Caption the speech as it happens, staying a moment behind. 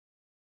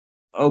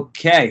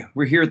Okay,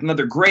 we're here with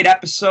another great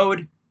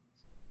episode.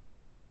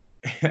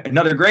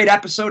 Another great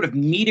episode of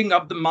Meeting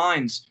of the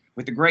Minds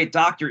with the great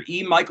Dr.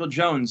 E. Michael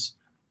Jones,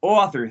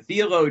 author,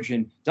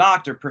 theologian,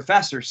 doctor,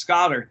 professor,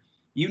 scholar,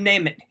 you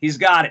name it, he's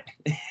got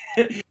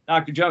it.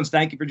 Dr. Jones,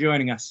 thank you for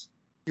joining us.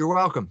 You're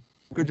welcome.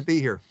 Good to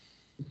be here.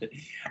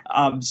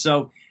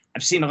 So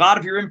I've seen a lot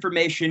of your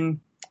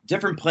information,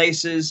 different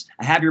places.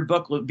 I have your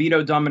book,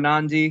 Vito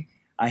Dominandi.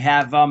 I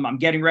have, I'm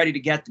getting ready to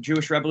get the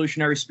Jewish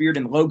Revolutionary Spirit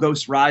and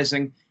Logos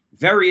Rising.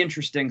 Very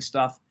interesting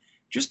stuff.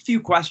 Just a few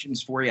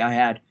questions for you I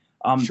had.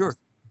 Sure.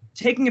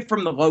 Taking it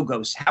from the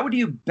Logos, how would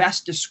you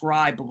best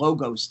describe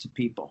Logos to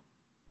people?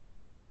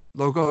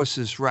 Logos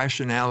is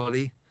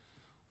rationality,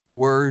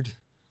 word,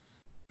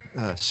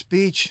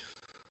 speech,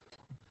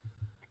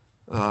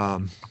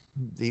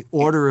 the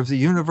order of the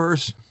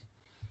universe,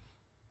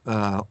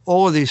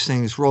 all of these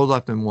things rolled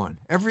up in one.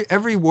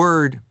 Every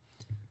word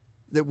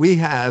that we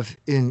have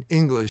in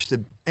English that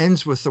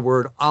ends with the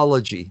word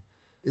ology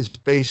is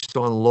based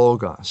on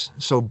logos.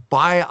 So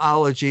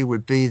biology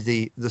would be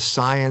the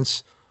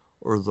science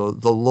or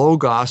the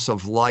logos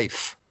of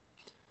life.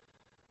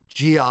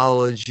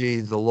 Geology,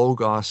 the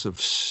logos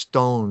of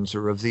stones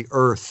or of the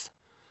earth.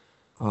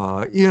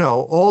 All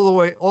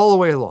the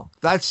way along.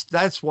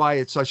 That's why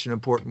it's such an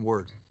important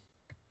word.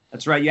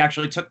 That's right. You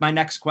actually took my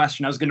next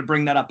question. I was going to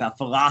bring that up about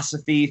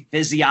philosophy,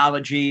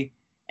 physiology,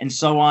 and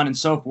so on and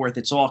so forth.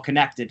 It's all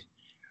connected,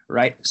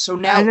 right? So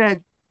now,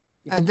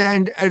 and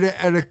then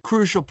at a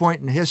crucial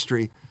point in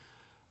history,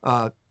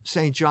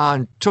 St.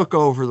 John took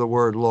over the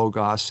word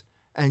logos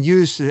and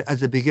used it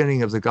at the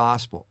beginning of the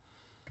gospel.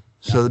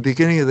 So the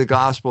beginning of the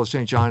gospel of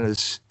St. John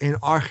is in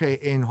arche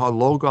ein ha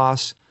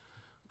logos,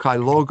 kai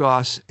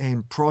logos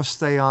ein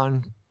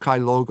prostheon, kai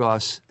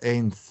logos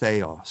ein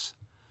theos.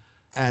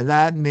 And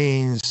that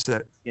means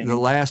that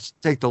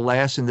take the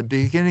last, in the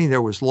beginning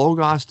there was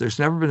logos. There's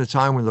never been a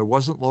time when there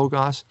wasn't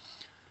logos.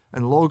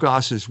 And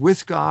logos is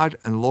with God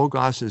and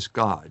logos is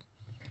God.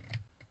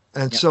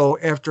 And so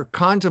after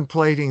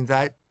contemplating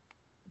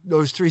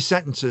those three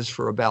sentences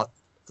for about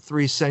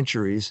 3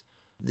 centuries,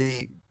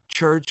 the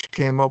church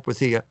came up with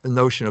the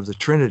notion of the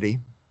Trinity,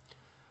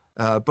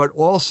 but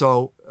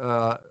also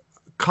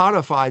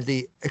codified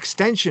the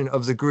extension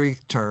of the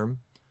Greek term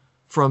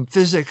from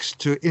physics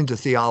into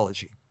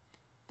theology.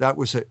 That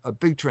was a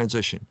big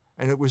transition.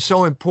 And it was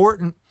so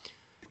important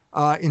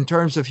in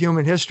terms of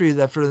human history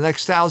that for the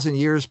next 1,000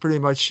 years, pretty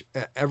much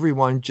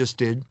everyone just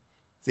did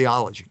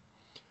theology.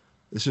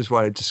 This is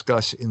what I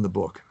discuss in the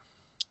book.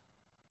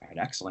 All right,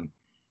 excellent.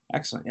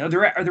 Excellent. Are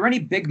there any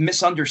big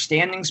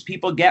misunderstandings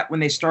people get when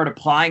they start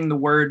applying the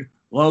word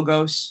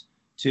logos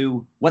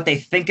to what they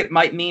think it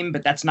might mean,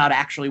 but that's not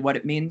actually what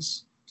it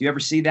means? Do you ever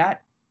see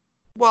that?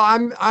 Well,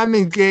 I'm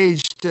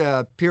engaged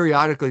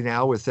periodically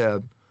now with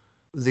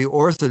the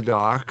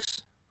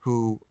Orthodox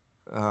who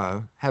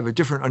have a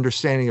different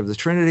understanding of the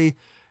Trinity,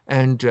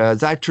 and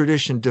that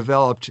tradition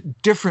developed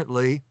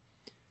differently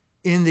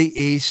in the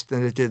East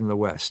than it did in the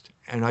West.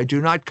 And I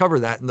do not cover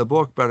that in the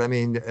book, but I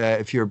mean,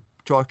 if you're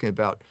talking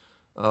about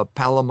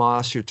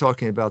Palamas, you're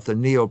talking about the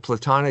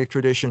Neoplatonic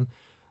tradition,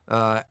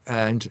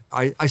 and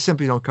I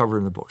simply don't cover it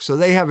in the book. So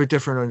they have a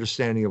different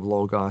understanding of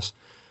logos.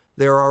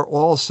 There are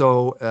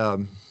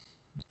also,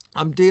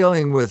 I'm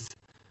dealing with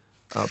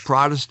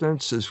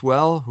Protestants as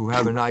well, who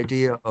have an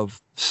idea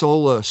of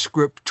sola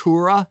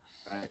scriptura,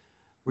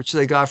 which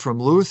they got from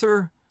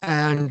Luther.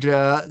 And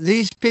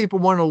these people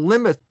want to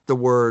limit the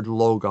word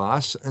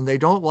logos, and they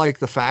don't like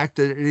the fact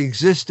that it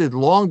existed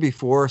long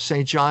before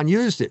St. John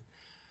used it.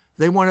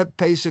 They want to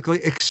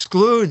basically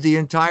exclude the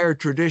entire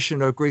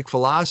tradition of Greek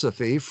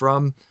philosophy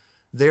from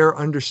their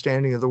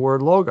understanding of the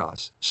word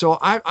logos. So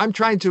I'm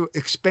trying to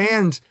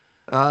expand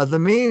the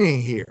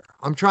meaning here.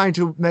 I'm trying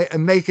to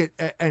make it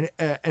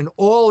an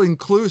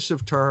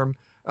all-inclusive term,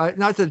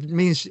 not that it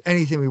means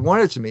anything we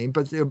want it to mean,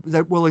 but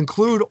that will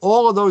include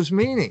all of those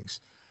meanings,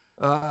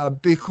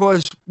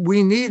 because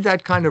we need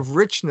that kind of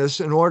richness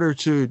in order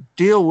to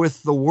deal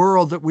with the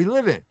world that we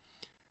live in.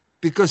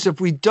 Because if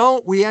we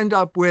don't, we end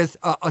up with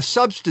a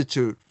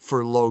substitute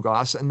for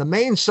logos. And the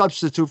main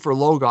substitute for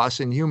logos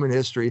in human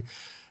history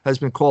has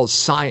been called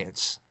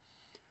science.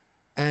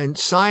 And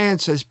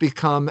science has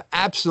become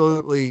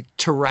absolutely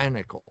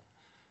tyrannical,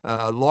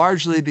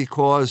 largely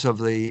because of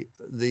the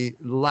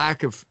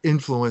lack of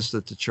influence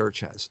that the church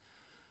has.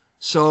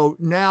 So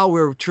now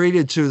we're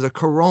treated to the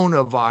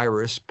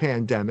coronavirus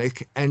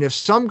pandemic. And if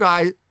some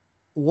guy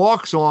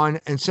walks on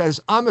and says,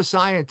 I'm a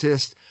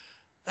scientist,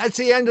 that's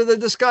the end of the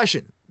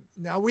discussion.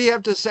 Now we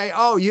have to say,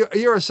 oh,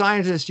 you're a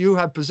scientist. You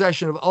have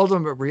possession of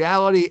ultimate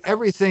reality.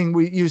 Everything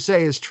you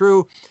say is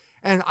true.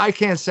 And I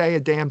can't say a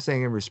damn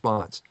thing in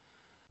response.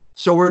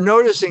 So we're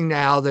noticing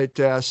now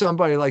that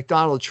somebody like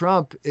Donald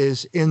Trump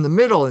is in the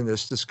middle in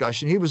this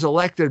discussion. He was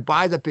elected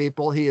by the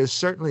people. He is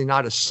certainly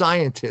not a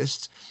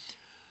scientist.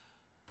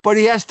 But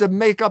he has to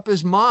make up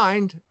his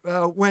mind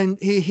when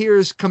he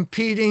hears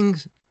competing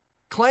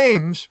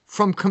claims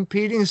from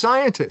competing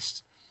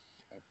scientists.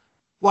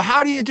 Well,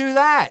 how do you do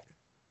that?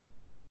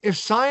 if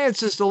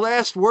science is the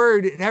last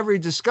word in every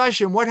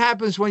discussion, what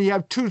happens when you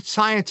have two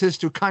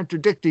scientists who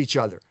contradict each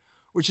other,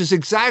 which is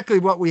exactly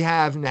what we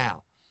have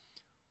now?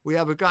 We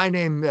have a guy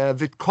named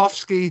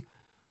Witkowski,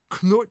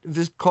 Knut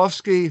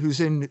Witkowski, who's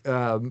in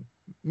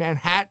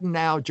Manhattan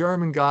now,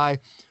 German guy,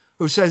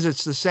 who says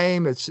it's the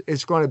same.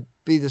 It's going to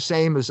be the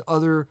same as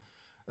other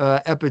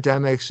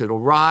epidemics. It'll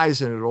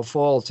rise and it'll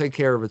fall, take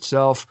care of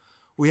itself.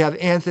 We have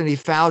Anthony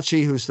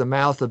Fauci, who's the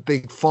mouth of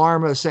big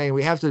pharma, saying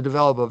we have to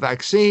develop a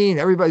vaccine.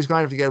 Everybody's going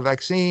to have to get a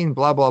vaccine,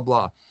 blah, blah,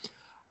 blah.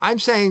 I'm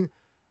saying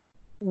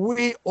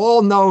we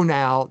all know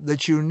now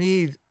that you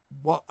need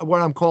what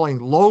I'm calling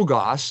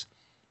logos,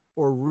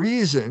 or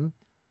reason,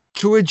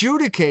 to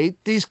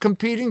adjudicate these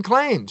competing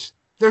claims.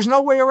 There's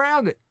no way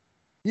around it.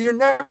 You're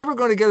never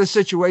going to get a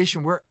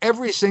situation where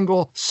every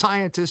single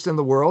scientist in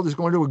the world is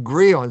going to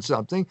agree on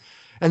something.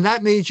 And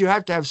that means you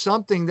have to have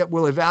something that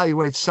will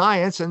evaluate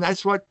science, and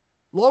that's what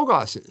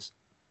logos is.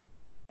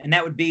 And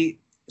that would be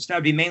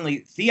mainly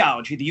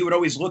theology, that you would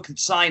always look at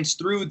science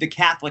through the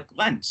Catholic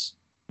lens.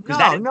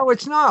 No,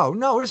 it's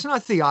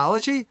not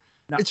theology.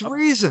 No, it's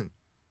reason.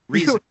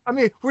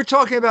 We're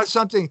talking about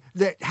something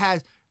that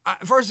has,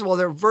 first of all,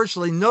 there are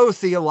virtually no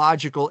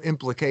theological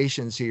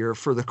implications here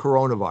for the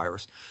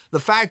coronavirus. The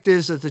fact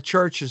is that the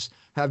churches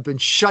have been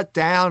shut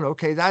down.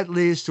 Okay, that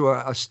leads to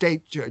a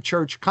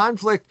state-church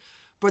conflict,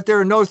 but there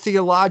are no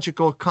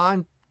theological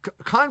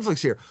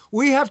conflicts here.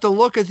 We have to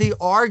look at the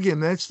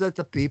arguments that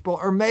the people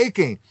are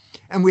making,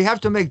 and we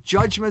have to make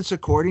judgments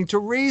according to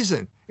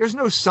reason. There's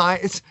no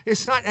science.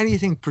 It's not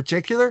anything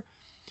particular.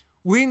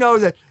 We know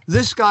that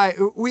this guy,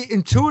 we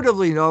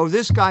intuitively know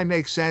this guy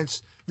makes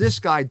sense. This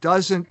guy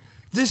doesn't.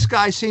 This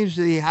guy seems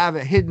to have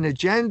a hidden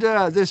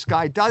agenda. This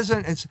guy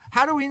doesn't. And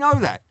how do we know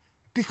that?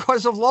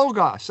 Because of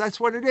logos. That's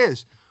what it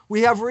is.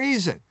 We have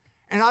reason.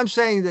 And I'm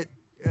saying that,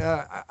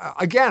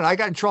 again, I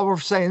got in trouble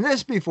for saying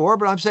this before,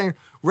 but I'm saying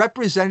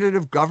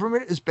representative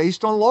government is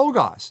based on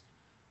logos.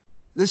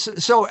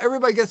 So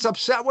everybody gets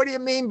upset. What do you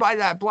mean by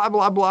that? Blah,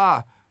 blah,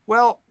 blah.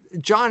 Well,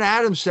 John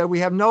Adams said we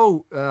have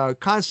no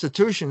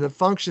constitution that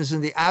functions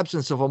in the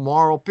absence of a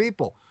moral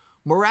people.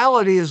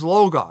 Morality is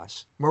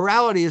logos.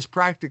 Morality is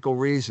practical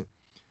reason.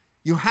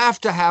 You have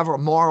to have a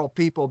moral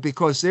people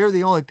because they're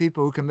the only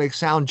people who can make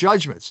sound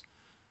judgments.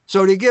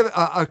 So to give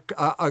a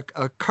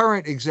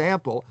current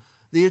example,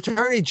 the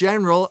Attorney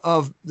General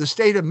of the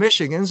state of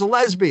Michigan is a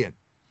lesbian.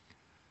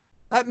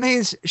 That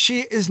means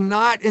she is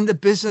not in the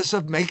business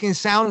of making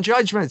sound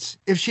judgments.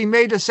 If she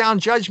made a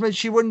sound judgment,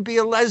 she wouldn't be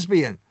a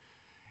lesbian.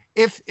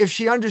 If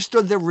she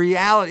understood the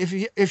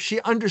reality, if she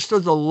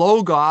understood the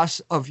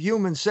logos of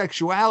human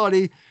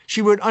sexuality,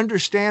 she would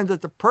understand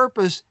that the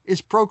purpose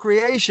is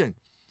procreation.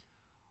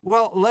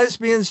 Well,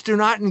 lesbians do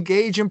not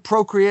engage in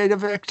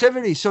procreative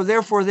activity, so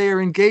therefore they are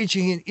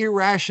engaging in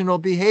irrational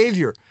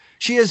behavior.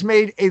 She has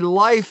made a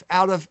life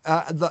out of,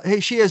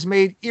 she has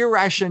made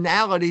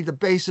irrationality the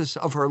basis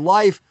of her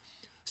life.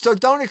 So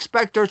don't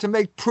expect her to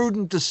make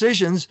prudent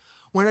decisions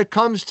when it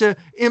comes to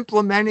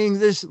implementing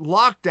this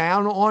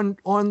lockdown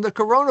on the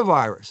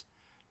coronavirus.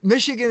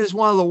 Michigan is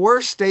one of the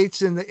worst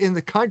states in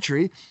the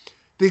country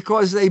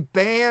because they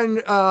ban,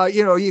 they got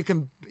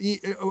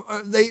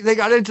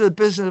into the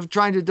business of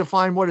trying to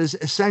define what is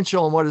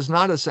essential and what is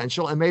not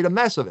essential and made a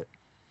mess of it.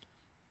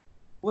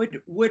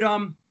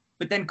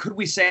 But then could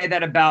we say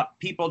that about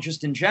people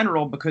just in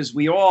general, because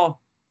we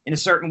all in a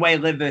certain way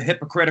live a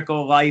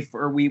hypocritical life,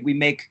 or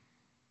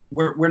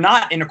we're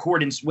not in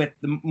accordance with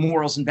the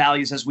morals and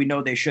values as we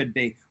know they should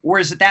be? Or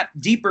is it that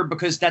deeper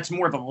because that's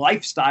more of a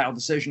lifestyle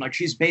decision? Like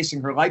she's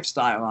basing her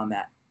lifestyle on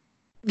that.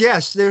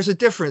 Yes, there's a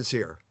difference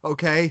here.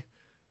 Okay.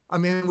 I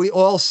mean, we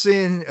all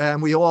sin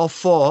and we all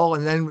fall.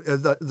 And then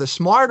the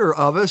smarter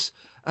of us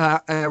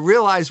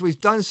realize we've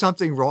done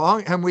something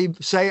wrong and we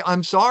say,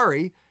 I'm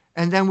sorry.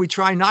 And then we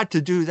try not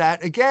to do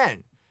that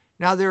again.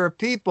 Now, there are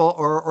people,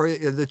 or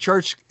the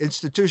church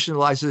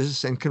institutionalizes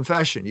this in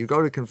confession. You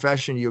go to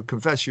confession, you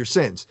confess your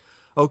sins.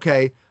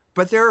 Okay.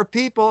 But there are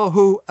people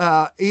who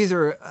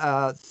either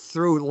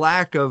through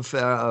lack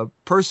of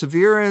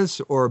perseverance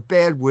or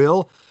bad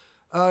will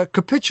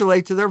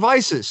capitulate to their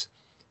vices.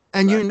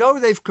 And right. You know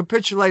they've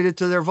capitulated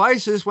to their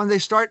vices when they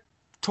start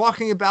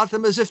talking about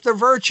them as if they're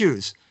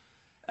virtues.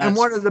 And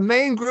one of the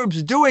main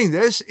groups doing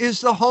this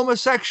is the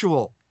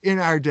homosexual in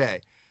our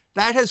day.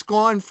 That has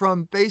gone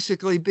from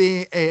basically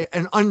being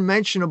an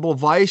unmentionable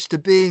vice to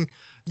being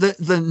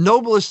the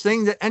noblest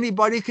thing that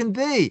anybody can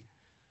be.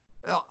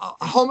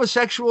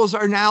 Homosexuals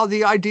are now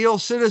the ideal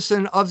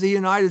citizen of the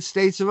United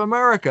States of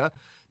America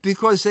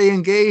because they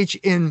engage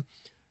in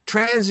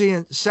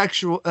transient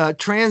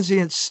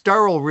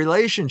sterile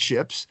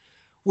relationships,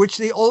 which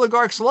the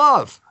oligarchs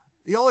love.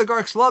 The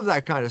oligarchs love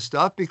that kind of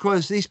stuff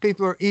because these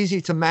people are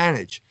easy to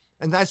manage.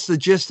 And that's the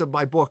gist of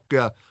my book,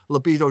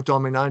 Libido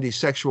Dominandi,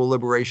 Sexual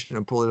Liberation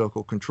and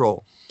Political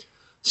Control.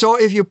 So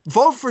if you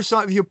vote for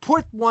if you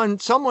put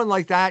someone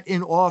like that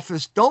in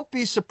office, don't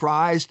be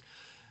surprised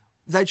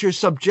that you're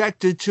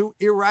subjected to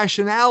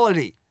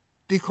irrationality,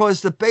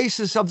 because the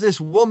basis of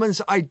this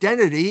woman's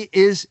identity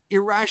is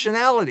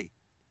irrationality.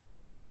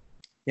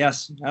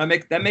 Yes,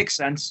 that makes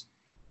sense.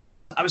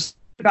 I was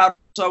about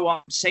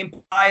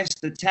St. Pius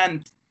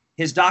X,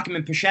 his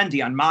document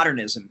Pascendi on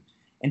modernism,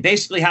 and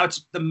basically how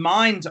it's the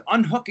mind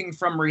unhooking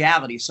from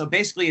reality. So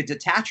basically a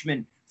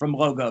detachment from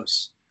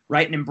logos,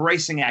 right? And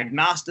embracing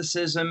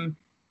agnosticism,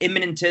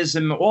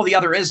 immanentism, all the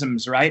other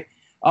isms, right?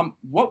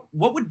 What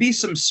would be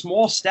some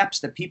small steps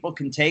that people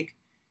can take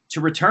to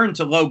return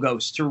to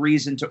logos, to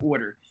reason, to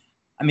order?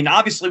 I mean,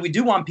 obviously we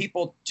do want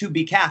people to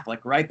be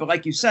Catholic, right? But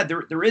like you said,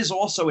 there is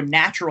also a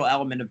natural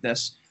element of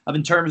this,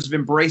 in terms of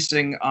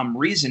embracing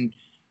reason.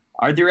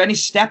 Are there any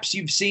steps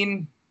you've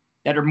seen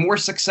that are more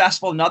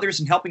successful than others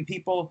in helping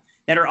people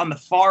that are on the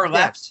far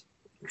left?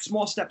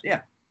 Small steps,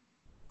 yeah.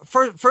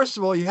 First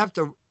of all, you have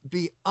to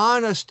be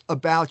honest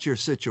about your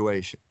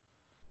situation.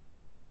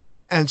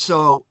 And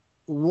so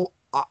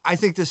I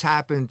think this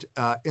happened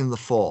in the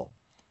fall.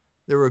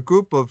 There were a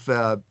group of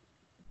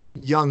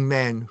young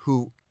men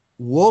who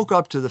woke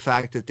up to the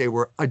fact that they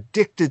were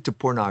addicted to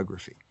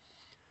pornography.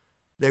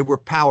 They were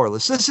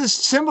powerless. This is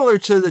similar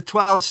to the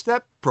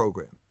 12-step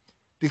program,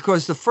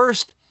 because the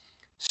first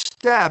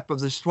step of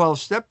this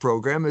 12-step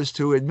program is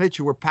to admit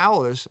you were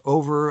powerless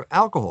over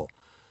alcohol.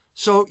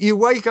 So you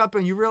wake up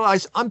and you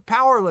realize, I'm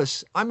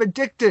powerless. I'm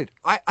addicted.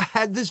 I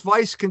had this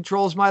vice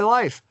controls my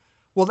life.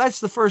 Well, that's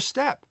the first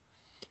step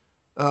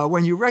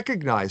when you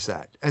recognize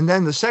that. And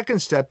then the second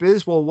step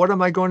is, well, what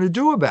am I going to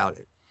do about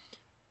it?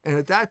 And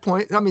at that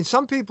point, I mean,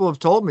 some people have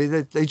told me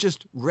that they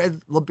just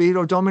read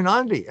Libido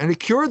Dominandi and it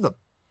cured them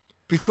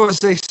because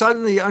they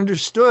suddenly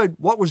understood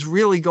what was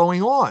really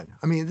going on.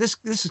 I mean, this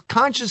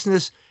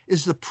consciousness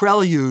is the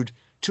prelude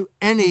to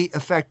any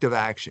effective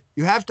action.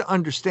 You have to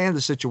understand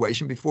the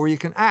situation before you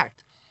can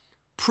act.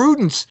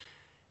 Prudence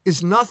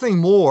is nothing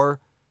more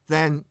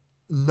than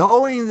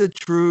knowing the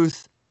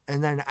truth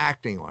and then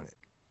acting on it.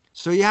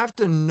 So you have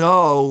to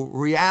know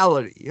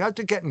reality. You have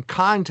to get in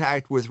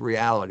contact with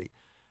reality.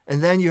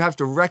 And then you have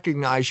to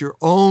recognize your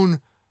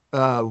own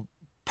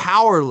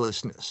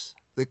powerlessness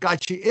that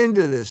got you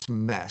into this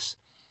mess.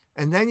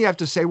 And then you have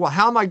to say, well,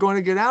 how am I going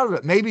to get out of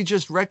it? Maybe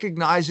just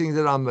recognizing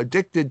that I'm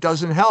addicted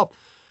doesn't help.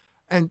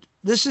 And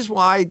this is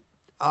why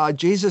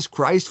Jesus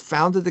Christ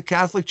founded the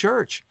Catholic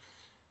Church,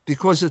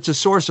 because it's a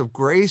source of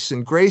grace,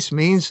 and grace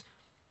means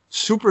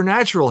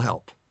supernatural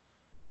help.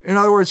 In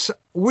other words,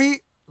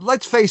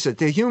 let's face it,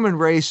 the human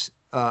race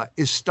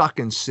is stuck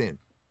in sin.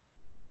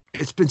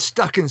 It's been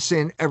stuck in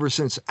sin ever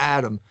since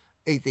Adam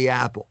ate the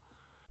apple.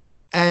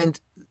 And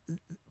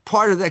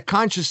part of that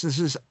consciousness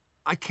is,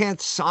 I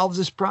can't solve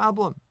this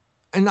problem.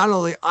 And not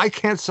only I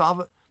can't solve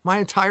it, my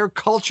entire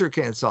culture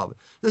can't solve it.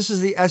 This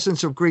is the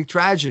essence of Greek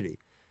tragedy.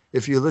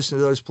 If you listen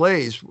to those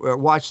plays, or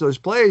watch those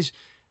plays,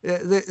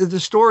 the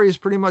story is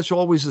pretty much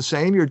always the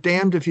same. You're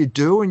damned if you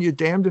do, and you're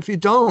damned if you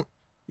don't.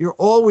 You're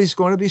always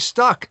going to be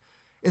stuck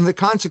in the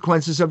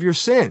consequences of your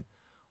sin.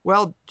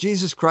 Well,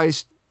 Jesus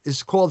Christ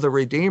is called the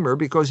Redeemer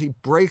because he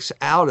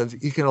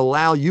can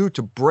allow you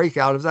to break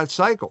out of that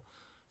cycle.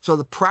 So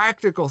the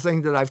practical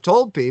thing that I've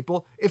told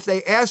people, if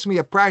they ask me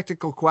a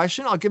practical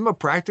question, I'll give them a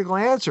practical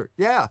answer.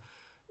 Yeah.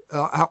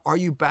 Are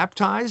you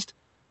baptized?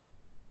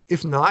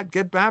 If not,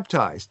 get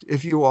baptized.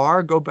 If you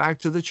are, go back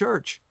to the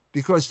church,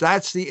 because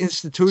that's the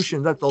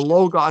institution that the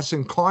Logos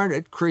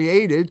incarnate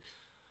created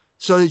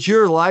so that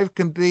your life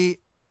can be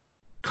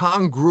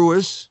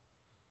congruent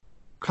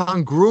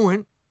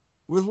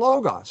with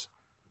Logos.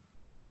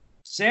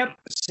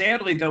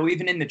 Sadly, though,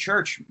 even in the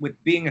church,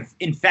 with being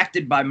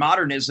infected by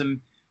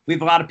modernism, we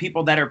have a lot of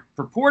people that are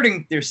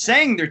they're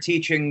saying they're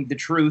teaching the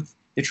truth,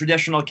 the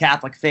traditional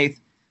Catholic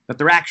faith, but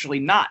they're actually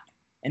not.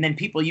 And then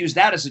people use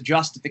that as a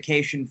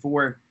justification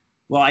for,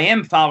 well, I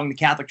am following the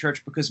Catholic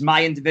Church because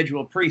my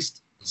individual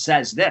priest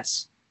says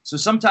this. So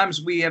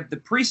sometimes we have the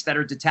priests that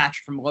are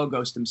detached from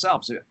Logos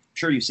themselves. I'm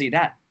sure you see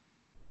that.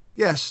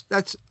 Yes,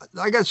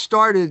 I got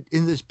started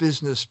in this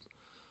business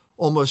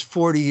almost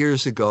 40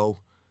 years ago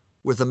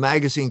with a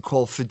magazine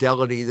called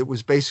Fidelity that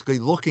was basically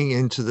looking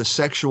into the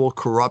sexual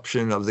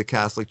corruption of the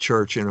Catholic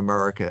Church in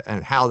America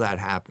and how that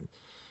happened.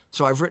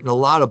 So I've written a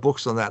lot of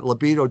books on that.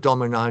 Libido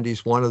Dominandi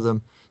is one of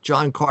them.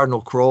 John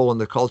Cardinal Kroll and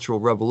the Cultural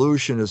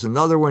Revolution is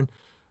another one.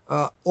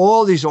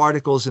 All these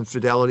articles in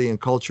Fidelity and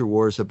Culture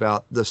Wars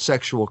about the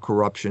sexual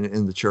corruption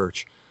in the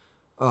church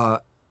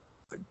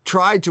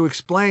tried to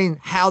explain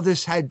how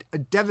this had a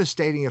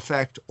devastating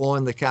effect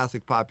on the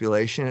Catholic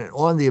population and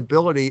on the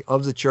ability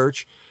of the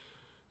church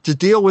to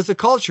deal with the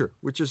culture,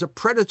 which is a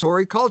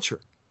predatory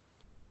culture.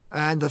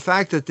 And the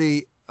fact that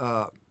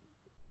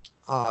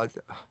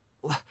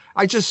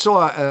I just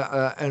saw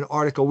an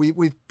article.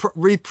 We've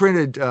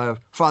reprinted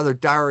Father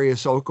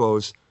Darius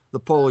Oko's, the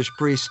Polish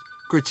priest,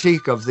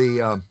 critique of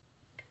the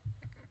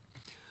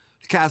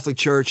Catholic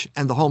Church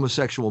and the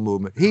homosexual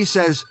movement. He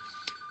says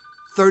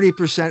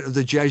 30% of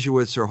the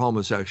Jesuits are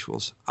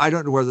homosexuals. I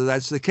don't know whether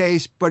that's the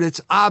case, but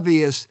it's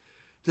obvious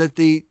that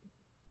the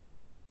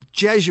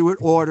Jesuit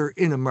order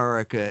in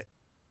America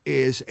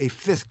is a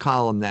fifth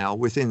column now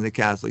within the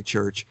Catholic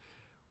Church,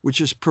 which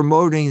is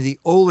promoting the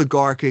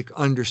oligarchic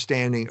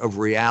understanding of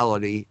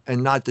reality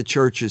and not the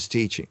church's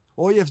teaching.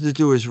 All you have to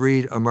do is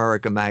read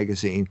America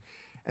Magazine,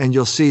 and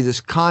you'll see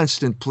this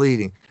constant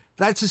pleading.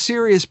 That's a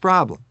serious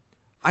problem.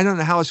 I don't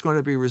know how it's going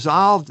to be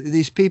resolved.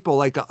 These people,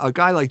 like a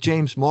guy like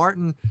James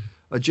Martin,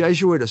 a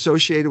Jesuit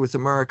associated with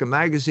America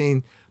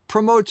Magazine,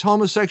 promotes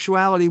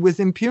homosexuality with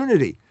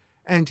impunity.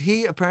 And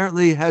he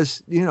apparently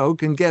has,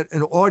 can get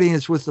an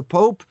audience with the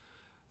Pope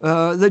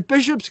that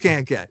bishops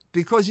can't get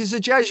because he's a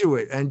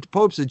Jesuit and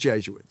Pope's a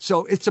Jesuit.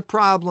 So it's a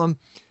problem.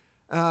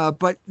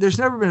 But there's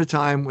never been a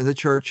time when the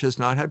church has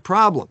not had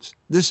problems.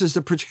 This is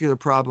the particular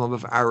problem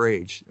of our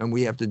age, and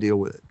we have to deal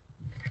with it.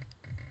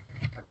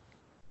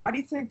 How do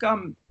you think,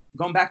 going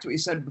back to what you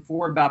said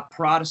before about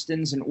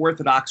Protestants and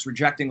Orthodox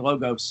rejecting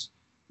Logos,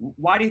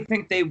 why do you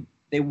think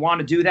they want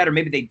to do that, or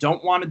maybe they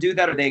don't want to do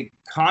that? Are they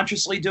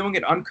consciously doing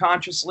it,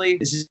 unconsciously?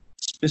 Is it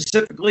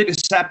specifically to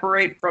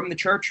separate from the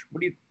church?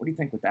 What do you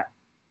think with that?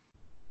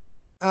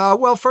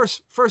 Well,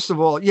 first of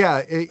all,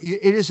 yeah,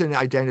 it is an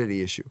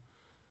identity issue.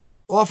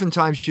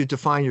 Oftentimes you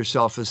define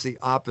yourself as the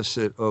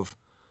opposite of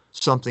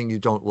something you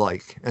don't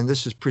like. And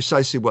this is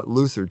precisely what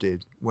Luther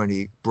did when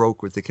he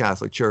broke with the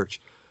Catholic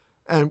Church.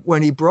 And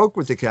when he broke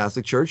with the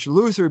Catholic Church,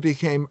 Luther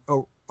became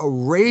a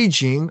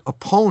raging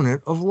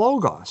opponent of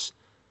Logos.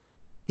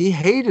 He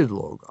hated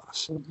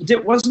Logos.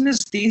 Wasn't his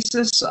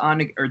thesis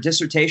or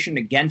dissertation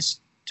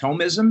against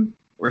Thomism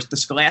or the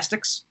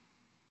Scholastics?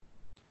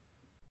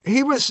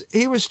 He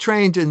was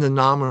trained in the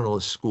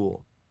Nominalist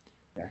school,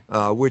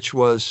 which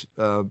was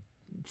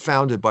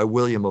founded by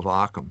William of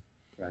Ockham,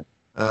 right.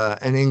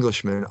 An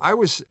Englishman. I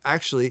was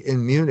actually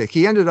in Munich.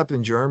 He ended up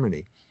in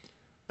Germany,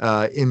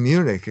 in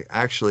Munich,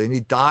 actually, and he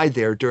died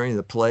there during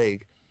the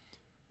plague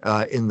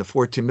in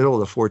the middle of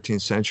the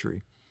 14th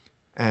century.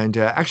 And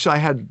actually, I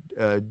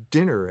had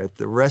dinner at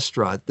the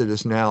restaurant that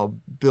is now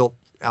built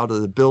out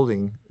of the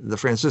building, the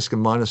Franciscan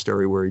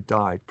monastery where he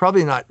died.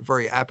 Probably not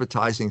very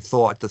appetizing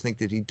thought to think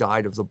that he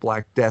died of the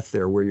Black Death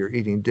there where you're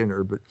eating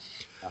dinner, but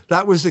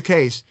that was the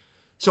case.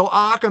 So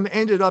Occam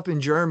ended up in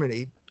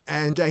Germany,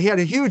 and he had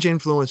a huge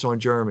influence on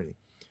Germany.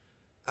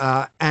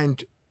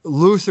 And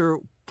Luther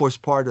was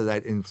part of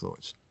that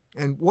influence.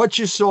 And what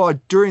you saw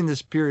during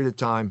this period of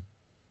time,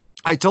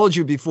 I told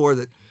you before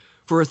that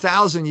for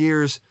 1,000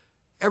 years,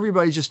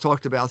 everybody just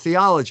talked about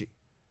theology.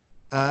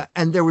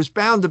 And there was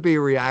bound to be a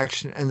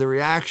reaction, and the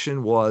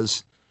reaction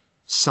was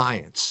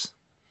science,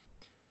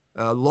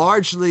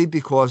 largely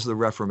because of the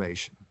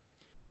Reformation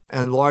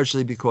and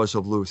largely because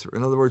of Luther.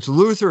 In other words,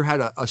 Luther had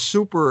a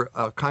super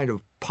kind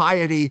of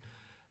piety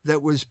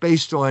that was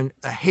based on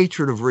a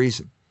hatred of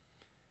reason.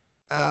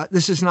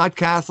 This is not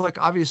Catholic.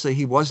 Obviously,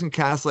 he wasn't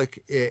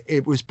Catholic.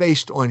 It was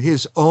based on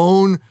his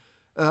own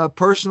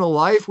personal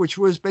life, which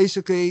was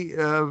basically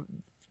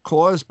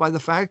caused by the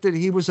fact that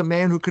he was a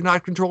man who could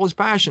not control his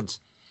passions.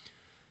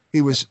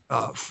 He was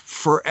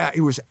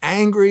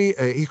angry.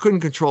 He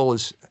couldn't control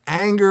his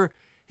anger.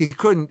 He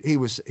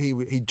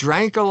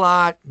drank a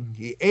lot.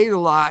 He ate a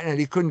lot, and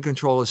he couldn't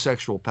control his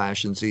sexual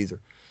passions either.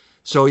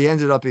 So he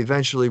ended up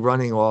eventually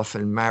running off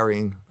and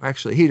marrying.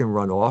 Actually, he didn't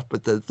run off,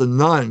 but the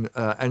nun,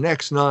 an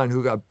ex-nun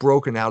who got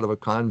broken out of a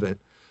convent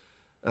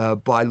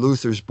by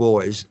Luther's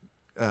boys,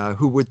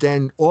 who would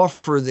then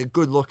offer the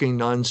good-looking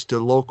nuns to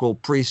local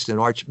priests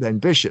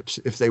and bishops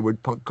if they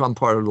would become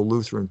part of the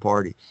Lutheran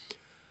party.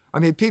 I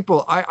mean,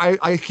 I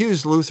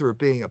accused Luther of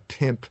being a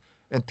pimp,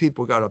 and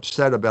people got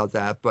upset about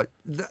that, but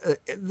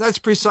that's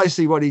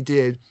precisely what he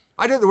did.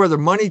 I don't know whether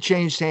money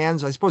changed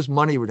hands. I suppose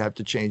money would have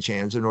to change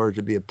hands in order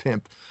to be a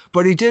pimp,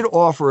 but he did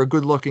offer a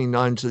good-looking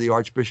nun to the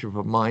Archbishop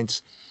of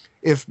Mainz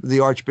if the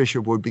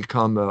Archbishop would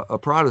become a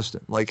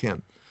Protestant like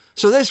him.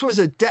 So this was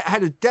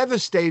had a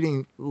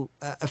devastating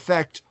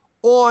effect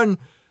on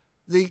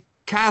the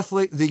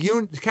Catholic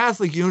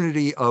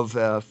unity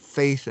of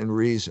faith and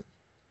reason,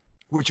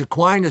 which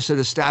Aquinas had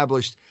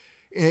established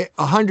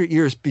 100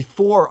 years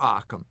before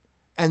Occam,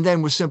 and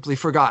then was simply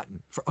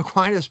forgotten.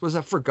 Aquinas was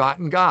a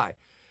forgotten guy,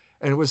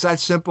 and it was that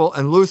simple.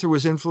 And Luther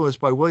was influenced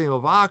by William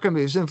of Ockham.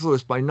 He was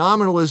influenced by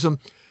nominalism,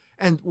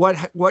 and what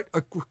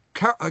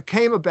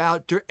came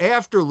about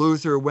after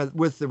Luther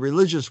with the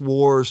religious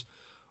wars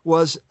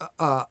was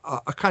a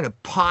kind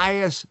of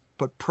pious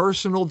but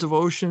personal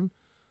devotion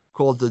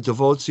called the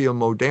Devotio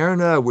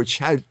Moderna, which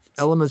had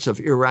elements of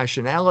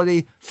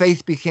irrationality.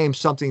 Faith became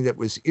something that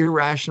was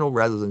irrational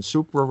rather than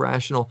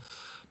supra-rational.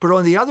 But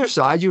on the other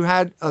side, you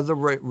had the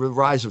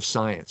rise of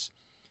science,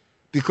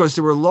 because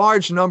there were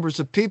large numbers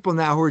of people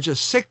now who were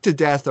just sick to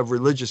death of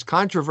religious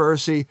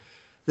controversy.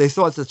 They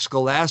thought that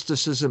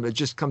scholasticism had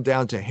just come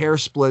down to hair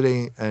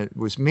splitting and it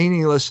was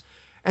meaningless.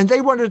 And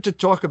they wanted to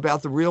talk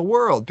about the real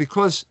world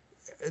because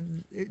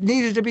it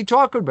needed to be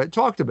talked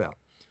about.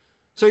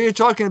 So you're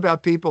talking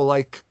about people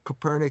like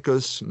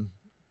Copernicus and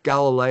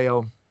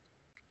Galileo,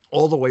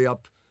 all the way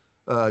up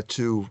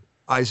to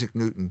Isaac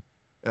Newton,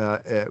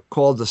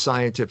 called the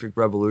Scientific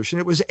Revolution.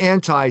 It was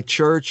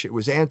anti-church. It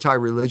was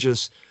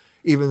anti-religious,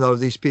 even though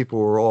these people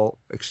were all,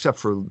 except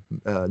for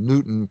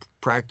Newton,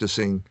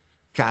 practicing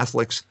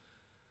Catholics.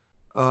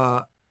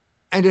 And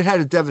it had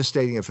a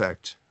devastating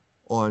effect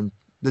on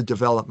the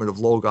development of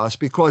Logos,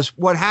 because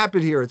what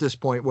happened here at this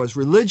point was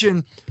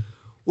religion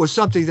was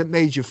something that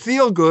made you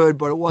feel good,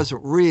 but it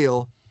wasn't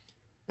real.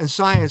 And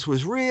science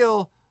was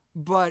real,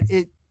 but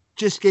it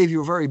just gave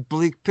you a very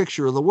bleak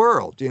picture of the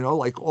world,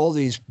 like all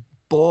these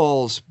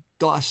balls,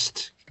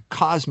 dust,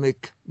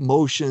 cosmic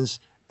motions,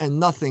 and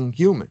nothing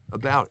human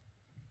about it.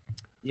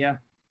 Yeah.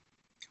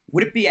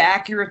 Would it be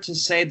accurate to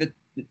say that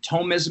the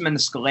Thomism and the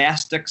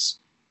scholastics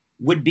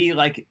would be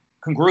like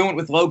congruent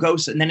with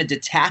Logos, and then a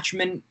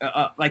detachment,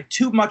 like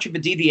too much of a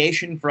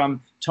deviation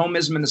from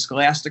Thomism and the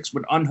scholastics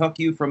would unhook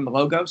you from the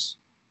Logos?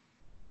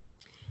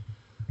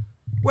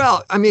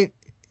 Well, I mean,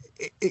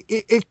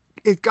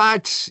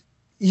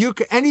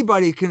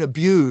 anybody can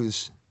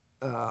abuse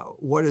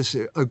what is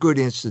a good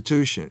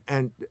institution.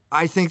 And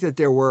I think that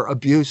there were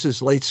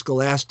abuses, late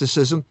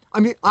scholasticism.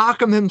 I mean,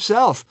 Occam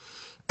himself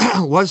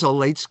was a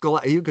late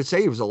scholastic. You could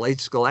say he was a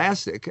late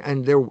scholastic,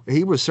 and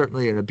he was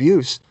certainly an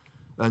abuse.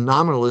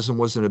 Nominalism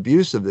was an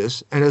abuse of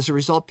this, and as a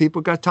result,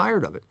 people got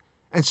tired of it.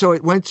 And so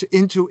it went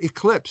into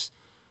eclipse.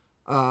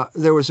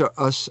 There was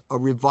a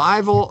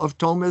revival of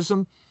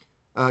Thomism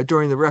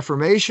during the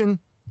Reformation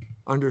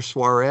under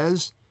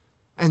Suarez,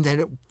 and then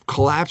it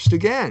collapsed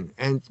again.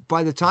 And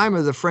by the time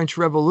of the French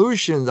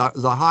Revolution,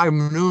 the high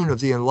noon of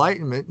the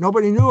Enlightenment,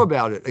 nobody knew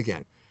about it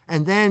again.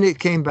 And then it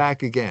came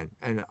back again.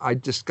 And I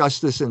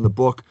discussed this in the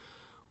book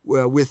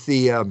with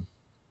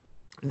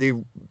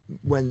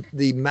when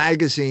the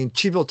magazine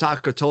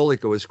Civiltà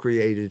Cattolica was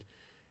created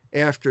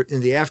in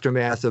the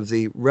aftermath of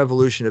the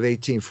Revolution of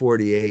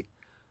 1848.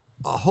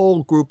 A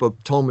whole group of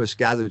Thomists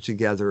gathered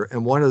together,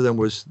 and one of them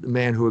was the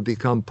man who had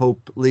become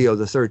Pope Leo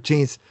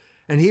XIII,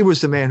 and he was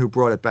the man who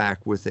brought it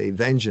back with a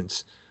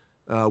vengeance,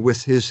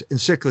 with his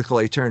encyclical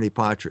Aeterni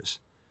Patris.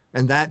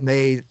 And that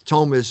made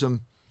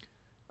Thomism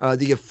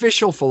the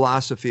official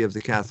philosophy of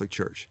the Catholic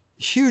Church.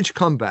 Huge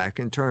comeback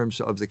in terms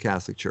of the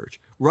Catholic Church.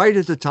 Right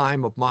at the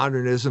time of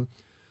modernism,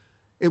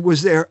 it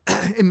was there,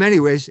 in many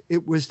ways,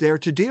 it was there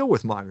to deal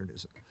with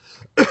modernism.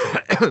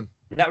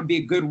 That would be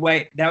a good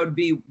way. That would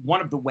be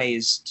one of the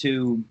ways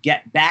to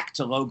get back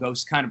to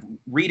Logos, kind of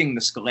reading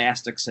the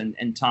scholastics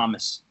and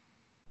Thomas.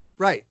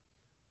 Right.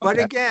 But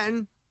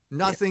again,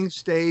 nothing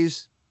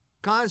stays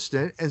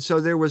constant. And so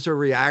there was a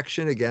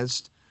reaction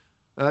against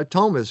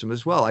Thomism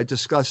as well. I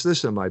discussed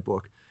this in my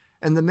book.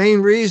 And the main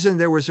reason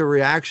there was a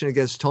reaction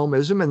against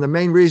Thomism, and the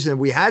main reason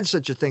we had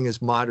such a thing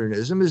as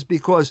modernism, is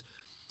because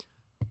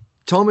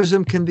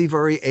Thomism can be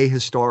very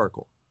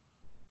ahistorical.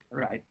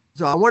 Right.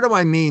 So what do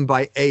I mean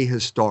by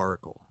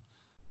ahistorical?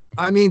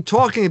 I mean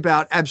talking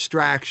about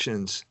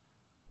abstractions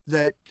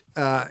that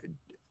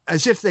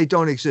as if they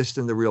don't exist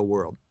in the real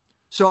world.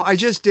 So I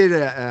just did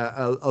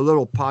a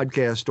little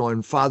podcast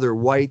on Father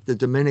White, the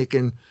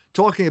Dominican,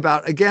 talking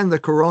about, again, the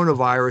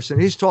coronavirus, and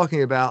he's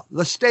talking about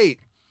the state.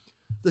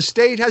 The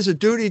state has a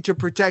duty to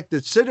protect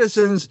its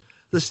citizens.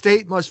 The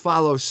state must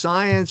follow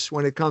science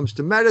when it comes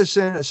to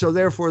medicine, and so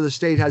therefore the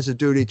state has a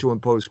duty to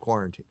impose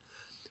quarantine.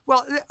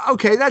 Well,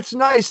 okay, that's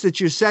nice that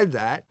you said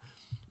that,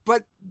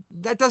 but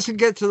that doesn't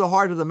get to the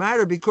heart of the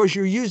matter, because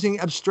you're using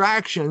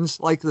abstractions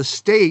like the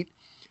state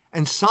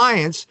and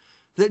science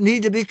that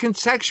need to be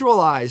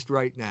contextualized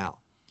right now.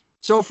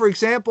 So, for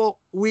example,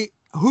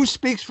 who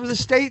speaks for the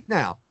state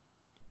now?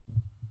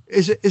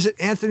 Is it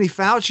Anthony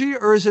Fauci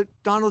or is it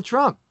Donald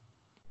Trump?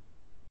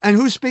 And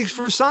who speaks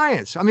for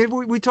science? I mean,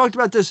 we talked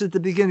about this at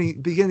the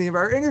beginning of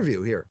our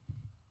interview here.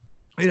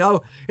 In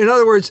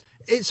other words,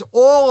 it's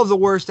all of the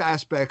worst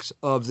aspects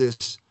of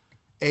this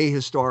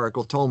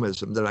ahistorical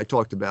Thomism that I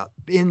talked about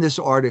in this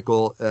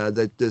article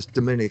that this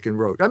Dominican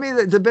wrote. I mean,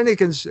 the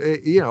Dominicans,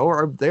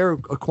 they're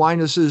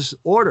Aquinas's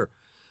order,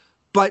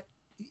 but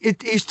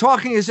he's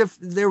talking as if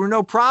there were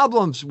no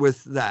problems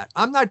with that.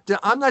 I'm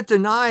not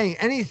denying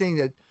anything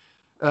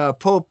that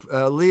Pope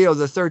Leo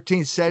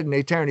XIII said in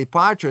Aeterni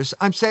Patris.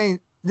 I'm saying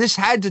this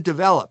had to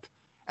develop,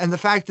 and the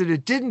fact that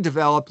it didn't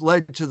develop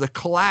led to the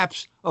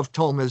collapse of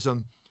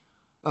Thomism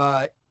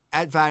at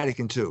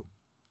Vatican II.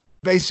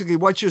 Basically,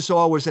 what you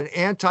saw was an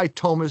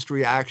anti-Thomist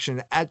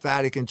reaction at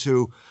Vatican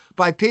II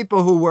by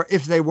people who were,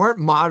 if they weren't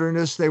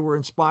modernists, they were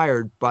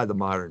inspired by the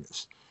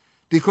modernists,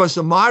 because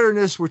the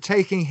modernists were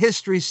taking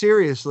history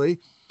seriously.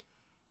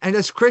 And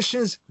as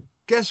Christians,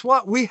 guess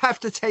what? We have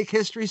to take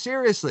history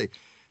seriously,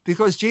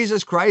 because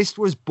Jesus Christ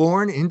was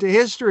born into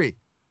history.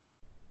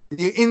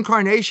 The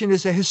incarnation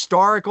is a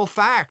historical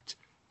fact.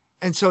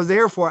 And so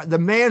therefore, the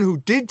man who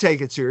did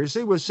take it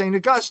seriously was St.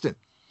 Augustine.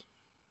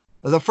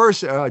 The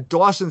first,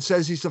 Dawson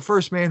says he's the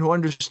first man who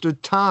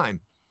understood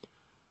time.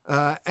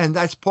 And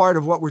that's part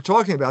of what we're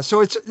talking about.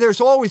 So there's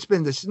always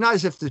been this, not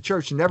as if the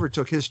church never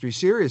took history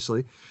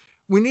seriously.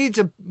 We need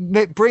to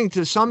bring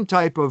to some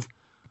type of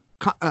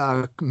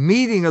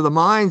meeting of the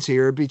minds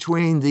here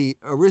between the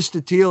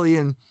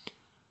Aristotelian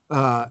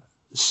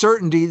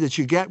certainty that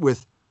you get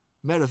with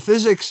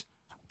metaphysics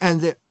and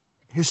the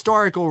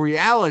historical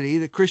reality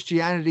that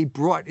Christianity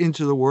brought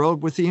into the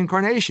world with the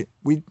incarnation.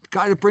 We've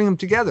got to bring them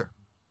together.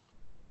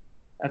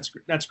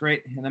 That's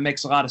great, and that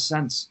makes a lot of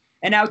sense.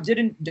 And now,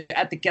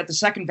 at the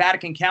Second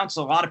Vatican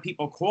Council, a lot of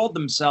people called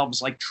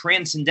themselves like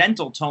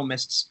transcendental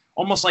Thomists,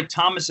 almost like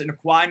Thomas and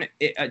Aquinas,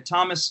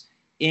 Thomas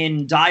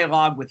in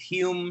dialogue with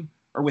Hume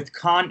or with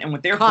Kant, and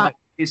with their philosophy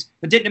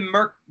But didn't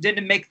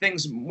it make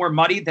things more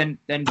muddy than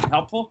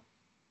helpful?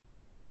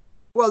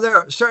 Well, there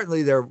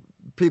are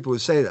people who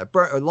say that.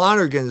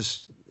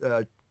 Lonergan's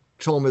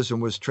Thomism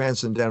was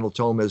transcendental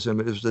Thomism.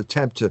 It was an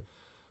attempt to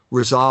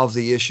resolve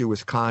the issue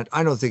with Kant.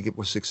 I don't think it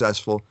was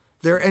successful.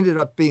 There ended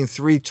up being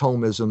 3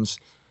 Thomisms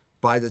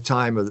by the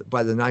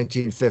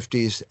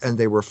 1950s, and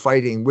they were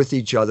fighting with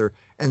each other,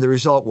 and the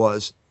result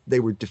was they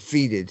were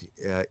defeated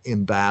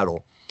in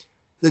battle.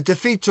 The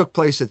defeat took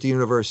place at the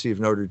University of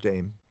Notre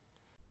Dame,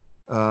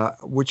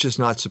 which is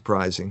not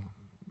surprising.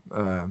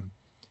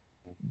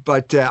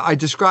 But I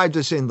described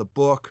this in the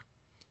book.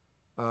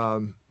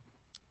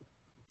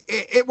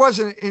 It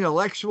wasn't an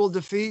intellectual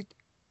defeat.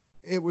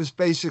 It was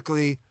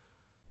basically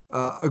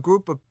a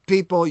group of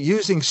people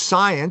using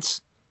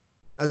science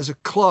as a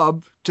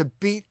club to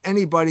beat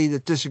anybody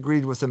that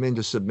disagreed with them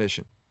into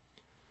submission.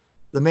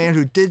 The man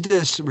who did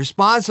this,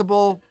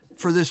 responsible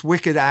for this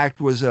wicked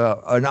act, was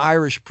an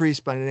Irish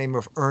priest by the name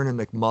of Erna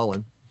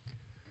McMullen.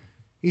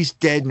 He's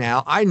dead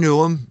now. I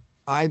knew him.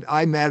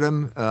 I met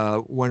him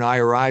when I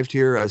arrived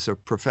here as a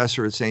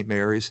professor at St.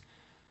 Mary's.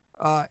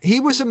 He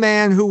was a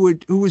man who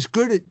was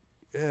good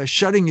at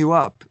shutting you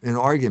up in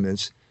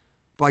arguments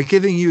by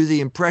giving you the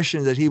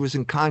impression that he was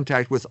in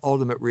contact with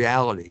ultimate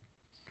reality.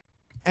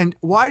 And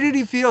why did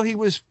he feel he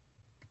was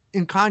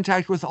in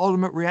contact with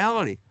ultimate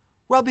reality?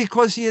 Well,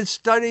 because he had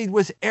studied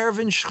with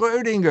Erwin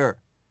Schrödinger.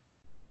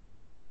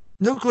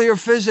 Nuclear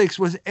physics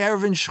with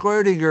Erwin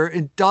Schrödinger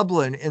in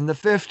Dublin in the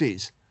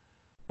 50s.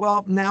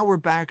 Well, now we're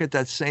back at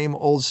that same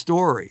old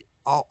story.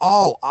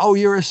 Oh,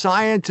 you're a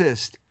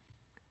scientist.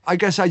 I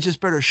guess I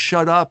just better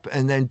shut up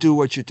and then do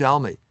what you tell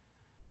me.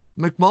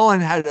 McMullen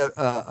had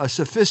a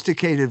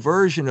sophisticated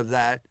version of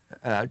that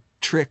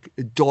trick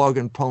dog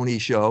and pony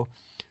show,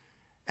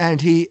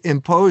 and he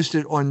imposed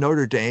it on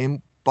Notre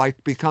Dame by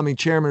becoming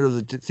chairman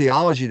of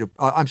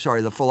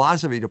the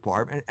philosophy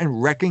department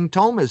and wrecking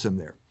Thomism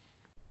there.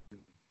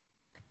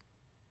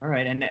 All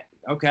right, and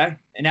okay.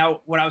 And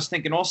now what I was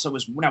thinking also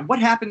is, now what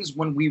happens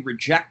when we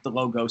reject the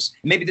Logos?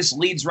 Maybe this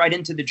leads right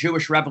into the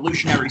Jewish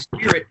revolutionary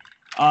spirit.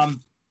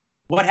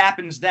 What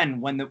happens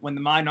then when the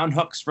mind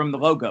unhooks from the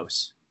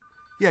Logos?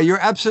 Yeah,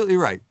 you're absolutely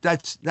right.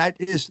 That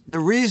is the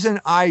reason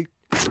I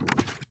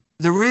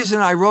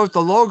wrote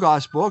the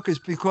Logos book, is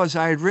because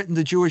I had written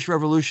the Jewish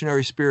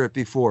revolutionary spirit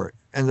before it.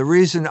 And the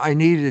reason I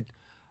needed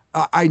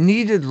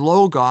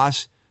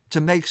Logos to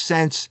make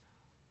sense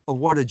of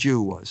what a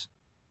Jew was.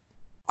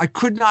 I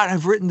could not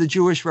have written the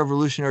Jewish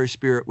revolutionary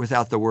spirit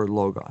without the word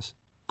Logos.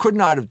 Could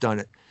not have done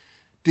it,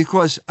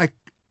 because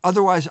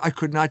otherwise I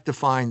could not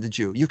define the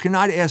Jew. You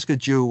cannot ask a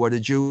Jew what a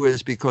Jew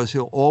is, because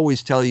he'll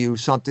always tell you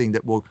something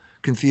that will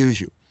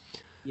confuse you.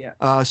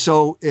 Yeah.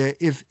 So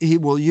if he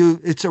will use,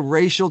 it's a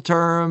racial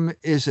term,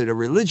 is it a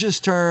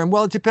religious term?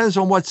 Well, it depends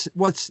on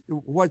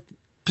what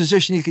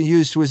position he can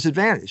use to his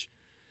advantage.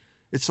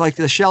 It's like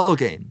the shell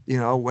game.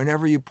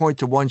 Whenever you point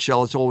to one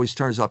shell, it always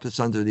turns up it's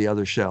under the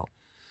other shell.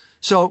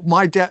 So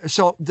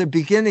so the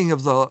beginning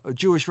of the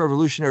Jewish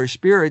revolutionary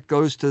spirit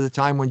goes to the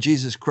time when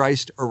Jesus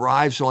Christ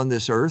arrives on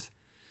this earth,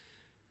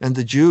 and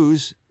the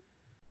Jews,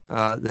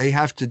 they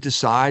have to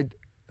decide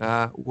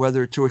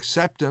whether to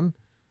accept him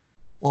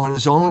on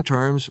his own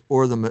terms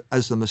or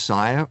as the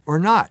Messiah or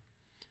not.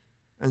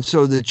 And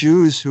so the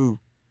Jews who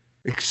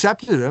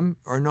accepted him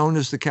are known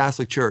as the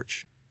Catholic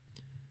Church.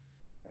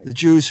 The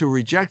Jews who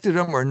rejected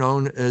him are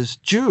known as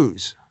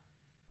Jews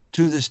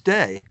to this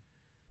day.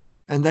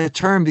 And that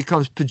term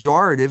becomes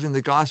pejorative in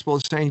the Gospel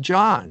of St.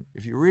 John.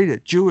 If you read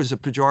it, Jew is a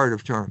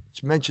pejorative term.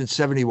 It's mentioned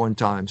 71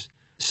 times.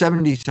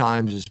 70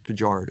 times is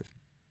pejorative.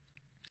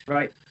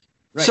 Right.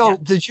 So yeah.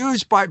 The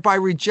Jews, by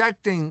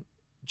rejecting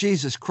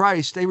Jesus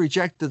Christ, they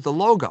rejected the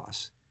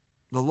Logos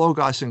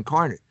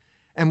incarnate.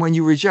 And when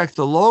you reject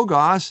the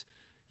Logos,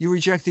 you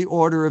reject the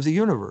order of the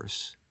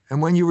universe.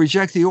 And when you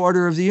reject the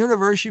order of the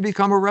universe, you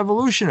become a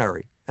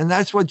revolutionary. And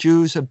that's what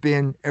Jews have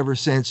been ever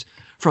since,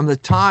 from the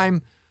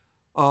time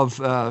of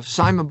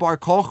Simon Bar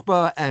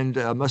Kokhba and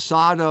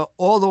Masada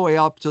all the way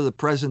up to the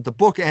present. The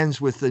book ends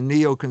with the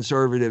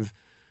neoconservative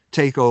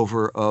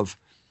takeover of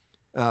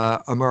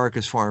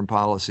America's foreign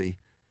policy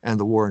and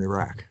the war in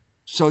Iraq.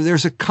 So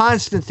there's a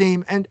constant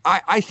theme, and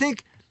I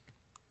think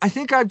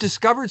I've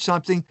discovered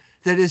something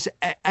that is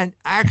an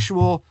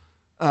actual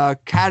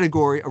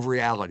category of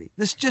reality.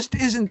 This just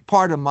isn't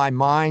part of my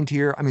mind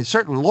here. I mean,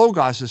 certainly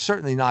Logos is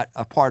certainly not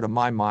a part of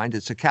my mind.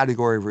 It's a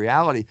category of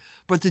reality.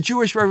 But the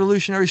Jewish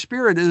revolutionary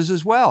spirit is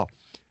as well.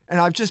 And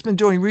I've just been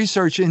doing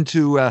research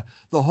into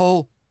the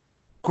whole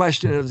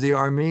question of the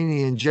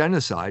Armenian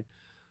genocide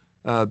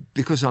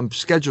because I'm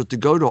scheduled to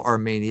go to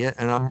Armenia,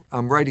 and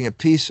I'm writing a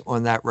piece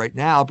on that right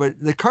now. But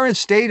the current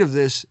state of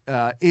this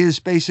is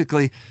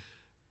basically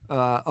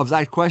of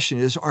that question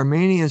is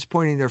Armenians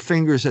pointing their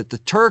fingers at the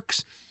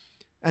Turks,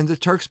 and the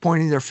Turks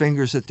pointing their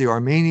fingers at the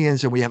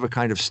Armenians, and we have a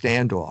kind of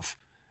standoff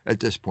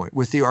at this point,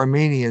 with the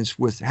Armenians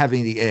with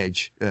having the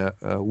edge,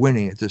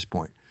 winning at this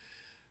point.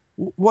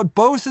 What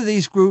both of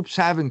these groups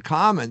have in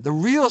common, the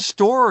real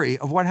story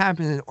of what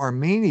happened in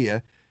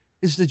Armenia,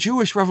 is the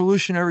Jewish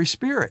revolutionary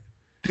spirit.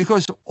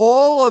 because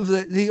all of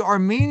the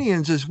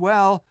Armenians as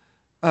well,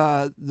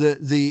 all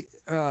the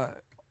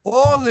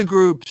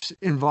groups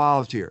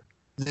involved here,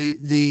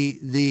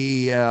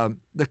 the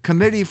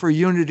Committee for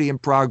Unity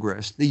and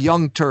Progress, the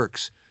Young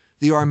Turks,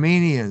 the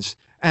Armenians,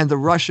 and the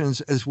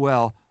Russians as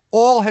well,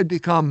 all had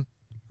become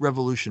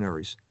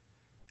revolutionaries.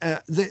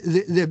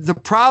 The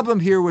problem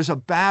here was a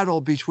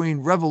battle between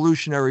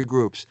revolutionary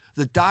groups.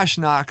 The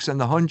Dashnaks and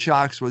the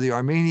Hunchaks were the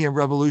Armenian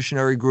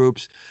revolutionary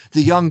groups,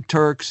 the Young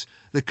Turks,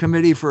 the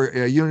Committee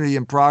for Unity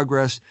and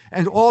Progress,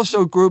 and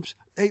also groups.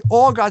 They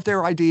all got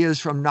their ideas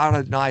from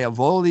Narodnaya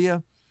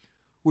Volia,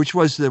 which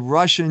was the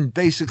Russian,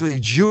 basically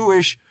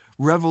Jewish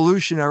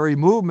revolutionary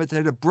movement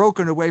that had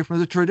broken away from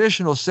the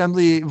traditional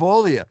Assembly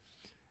Volia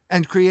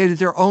and created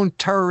their own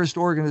terrorist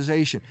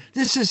organization.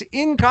 This is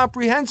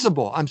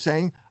incomprehensible, I'm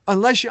saying,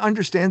 unless you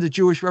understand the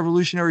Jewish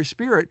revolutionary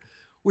spirit,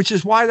 which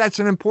is why that's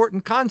an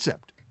important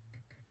concept.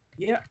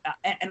 Yeah,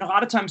 and a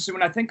lot of times, so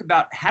when I think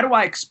about how do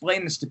I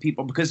explain this to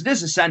people, because it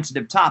is a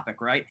sensitive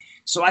topic, right?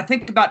 So I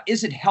think about,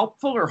 is it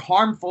helpful or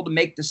harmful to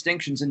make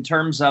distinctions in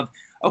terms of,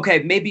 okay,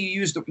 maybe you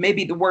use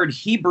maybe the word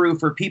Hebrew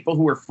for people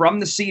who are from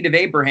the seed of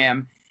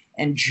Abraham,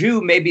 and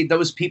Jew, maybe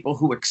those people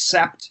who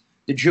accept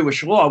the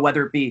Jewish law,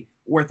 whether it be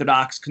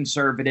Orthodox,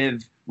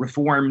 conservative,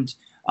 Reformed.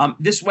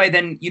 This way,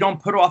 then you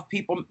don't put off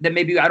people, then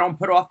maybe I don't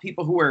put off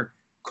people who are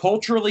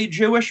culturally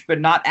Jewish, but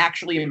not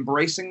actually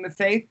embracing the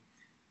faith.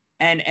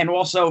 And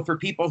also for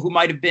people who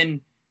might have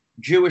been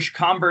Jewish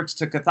converts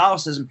to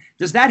Catholicism.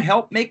 Does that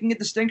help making a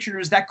distinction, or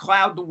does that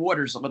cloud the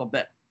waters a little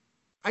bit?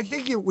 I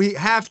think we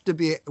have to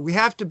be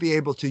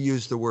able to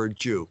use the word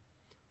Jew.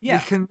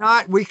 Yeah.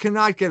 We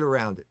cannot get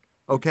around it.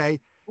 Okay.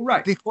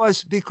 Right.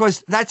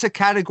 Because that's a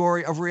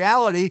category of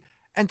reality,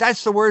 and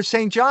that's the word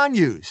St. John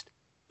used.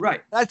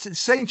 Right. That's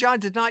St. John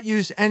did not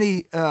use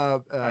any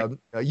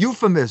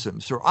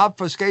euphemisms or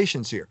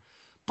obfuscations here,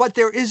 but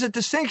there is a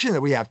distinction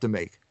that we have to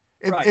make.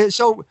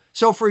 So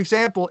for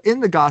example, in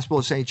the Gospel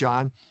of St.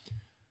 John,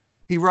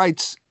 he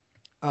writes,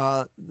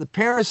 the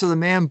parents of the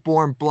man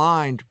born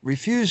blind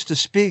refused to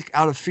speak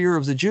out of fear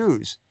of the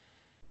Jews,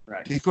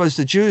 right, because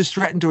the Jews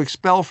threatened to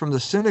expel from the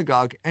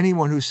synagogue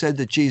anyone who said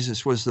that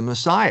Jesus was the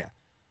Messiah.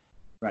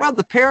 Right. Well,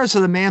 the parents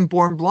of the man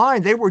born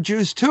blind, they were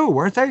Jews too,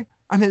 weren't they?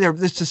 I mean,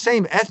 it's the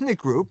same ethnic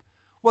group.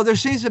 Well, there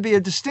seems to be a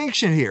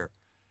distinction here.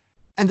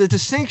 And the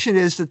distinction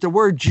is that the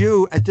word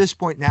Jew at this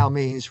point now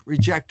means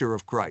rejecter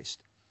of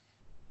Christ.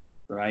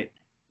 Right.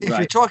 If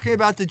you're talking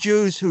about the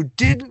Jews who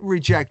didn't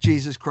reject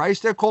Jesus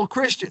Christ, they're called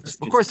Christians.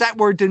 Of course, that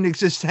word didn't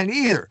exist then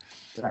either.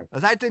 Right.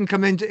 That didn't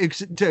come into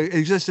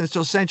existence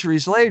until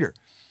centuries later.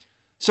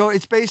 So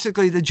it's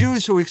basically the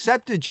Jews who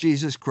accepted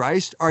Jesus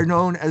Christ are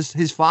known as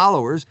his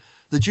followers.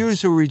 The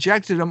Jews who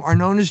rejected him are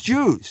known as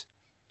Jews.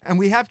 And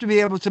we have to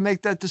be able to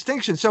make that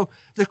distinction. So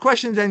the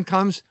question then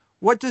comes,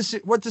 what does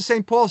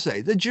St. Paul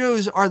say? The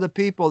Jews are the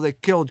people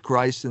that killed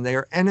Christ, and they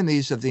are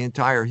enemies of the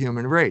entire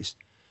human race.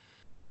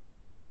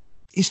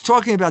 He's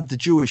talking about the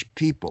Jewish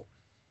people.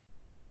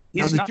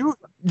 Now,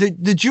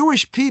 the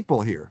Jewish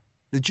people here,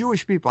 the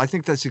Jewish people, I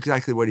think that's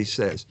exactly what he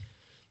says.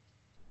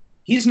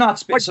 He's not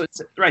so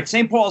right.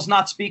 St. Paul's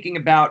not speaking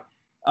about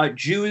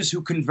Jews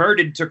who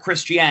converted to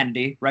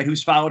Christianity, right?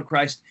 Who's followed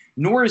Christ.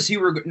 Nor is he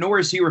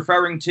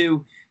referring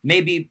to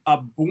maybe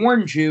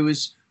born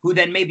Jews who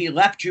then maybe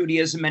left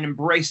Judaism and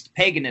embraced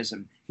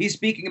paganism. He's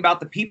speaking about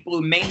the people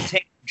who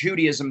maintained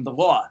Judaism, the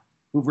law,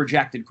 who've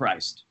rejected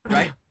Christ,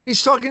 right?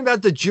 He's talking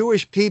about the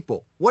Jewish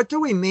people. What do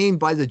we mean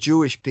by the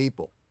Jewish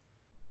people?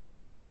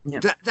 Yeah.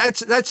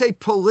 That's a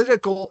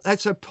political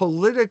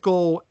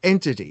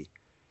entity.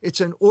 It's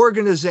an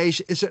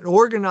organization. It's an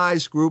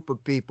organized group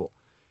of people.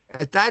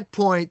 At that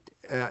point,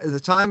 at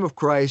the time of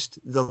Christ,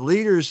 the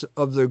leaders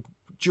of the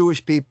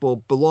Jewish people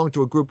belonged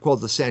to a group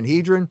called the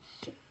Sanhedrin.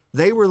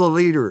 They were the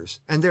leaders.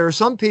 And there are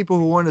some people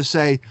who want to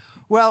say,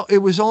 well, it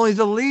was only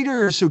the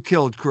leaders who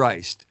killed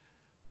Christ.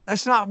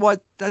 That's not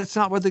what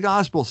the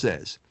gospel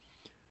says.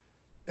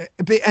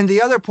 And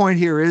the other point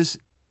here is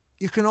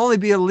you can only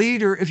be a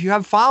leader if you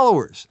have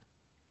followers.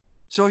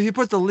 So if you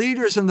put the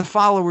leaders and the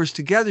followers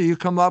together, you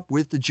come up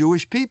with the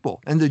Jewish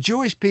people. And the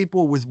Jewish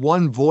people with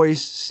one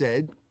voice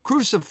said,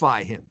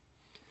 crucify him.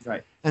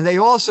 Right. And they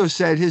also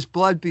said, his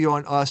blood be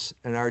on us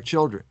and our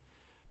children.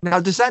 Now,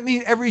 does that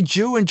mean every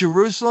Jew in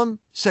Jerusalem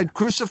said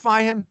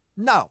crucify him?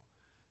 No.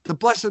 The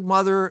Blessed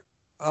Mother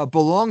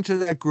belonged to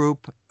that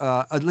group,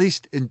 at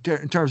least in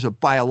terms of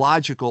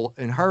biological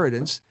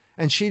inheritance,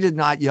 and she did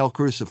not yell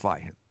crucify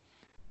him.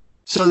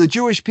 So the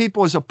Jewish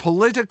people is a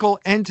political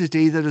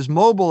entity that is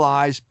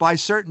mobilized by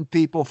certain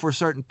people for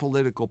certain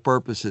political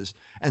purposes.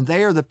 And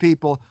they are the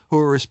people who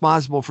are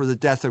responsible for the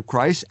death of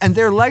Christ. And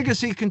their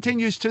legacy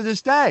continues to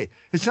this day.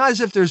 It's not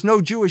as if there's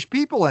no Jewish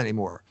people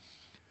anymore.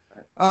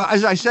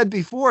 As I said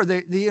before,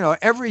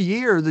 every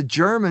year the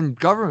German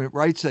government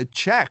writes a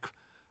check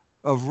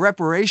of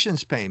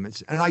reparations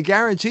payments. And I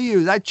guarantee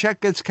you that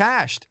check gets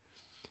cashed.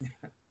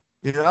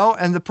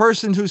 And the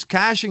person who's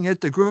cashing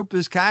it, the group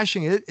is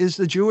cashing it, is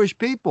the Jewish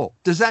people.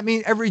 Does that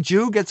mean every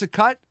Jew gets a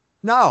cut?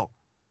 No,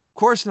 of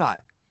course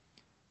not.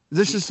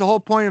 This is the whole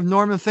point of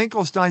Norman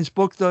Finkelstein's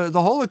book, The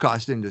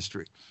Holocaust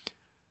Industry.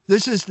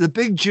 This is the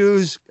big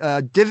Jews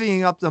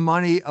divvying up the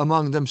money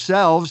among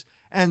themselves,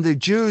 and the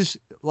Jews,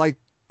 like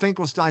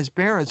Finkelstein's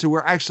parents, who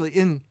were actually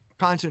in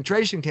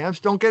concentration camps,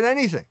 don't get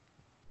anything.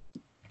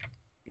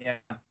 Yeah.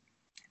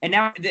 And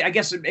now I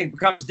guess it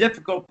becomes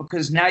difficult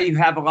because now you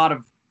have a lot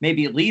of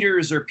maybe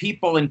leaders or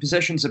people in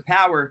positions of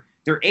power.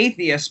 They're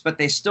atheists, but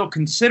they still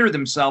consider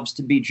themselves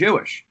to be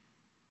Jewish,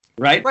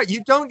 right? Right.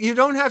 You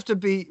don't have to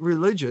be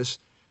religious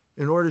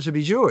in order to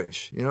be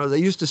Jewish. You know, they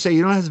used to say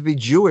you don't have to be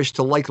Jewish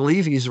to like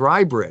Levy's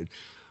rye bread.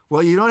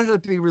 Well, you don't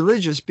have to be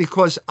religious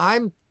because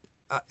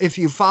if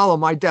you follow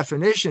my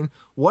definition,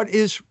 what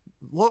is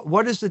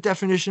the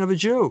definition of a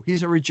Jew?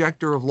 He's a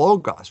rejecter of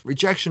Logos.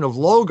 Rejection of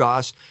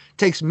Logos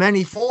takes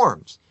many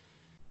forms.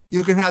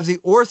 You can have the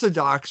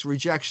Orthodox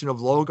rejection of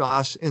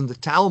Logos in the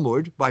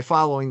Talmud by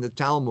following the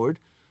Talmud,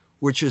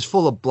 which is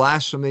full of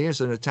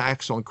blasphemies and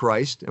attacks on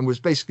Christ and was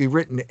basically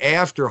written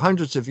after,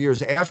 hundreds of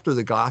years after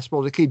the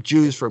gospel, to keep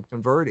Jews from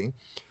converting.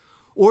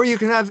 Or you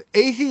can have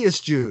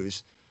atheist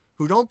Jews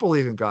who don't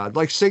believe in God,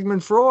 like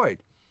Sigmund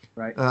Freud,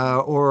 right?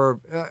 Or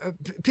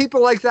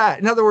people like that.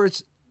 In other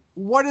words,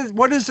 what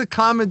is the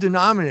common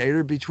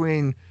denominator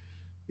between,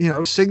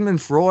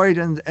 Sigmund Freud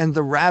and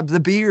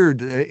the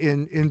Beard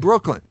in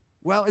Brooklyn?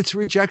 Well, it's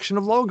rejection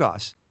of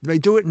Logos. They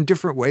do it in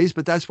different ways,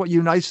 but that's what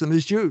unites them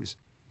as Jews.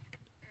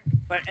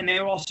 And they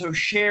also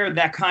share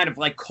that kind of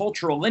like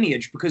cultural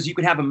lineage, because you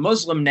could have a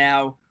Muslim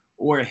now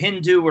or a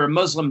Hindu or a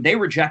Muslim, they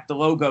reject the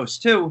Logos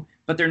too,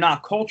 but they're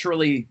not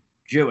culturally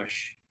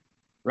Jewish,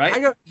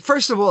 right?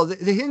 First of all, the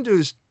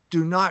Hindus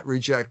do not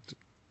reject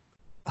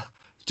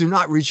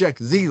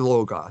the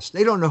Logos.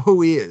 They don't know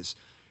who he is.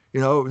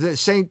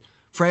 St.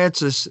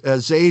 Francis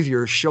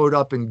Xavier showed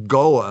up in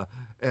Goa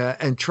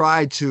and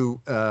tried to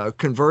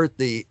convert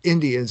the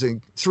Indians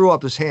and threw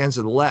up his hands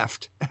and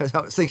left,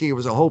 thinking it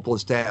was a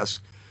hopeless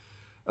task.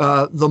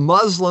 The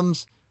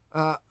Muslims,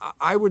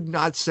 I would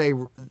not say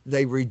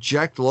they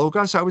reject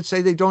Logos. I would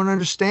say they don't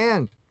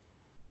understand.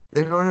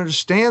 They don't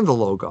understand the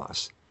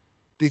Logos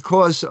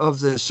because of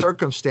the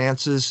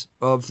circumstances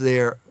of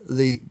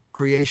the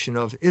creation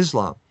of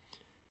Islam.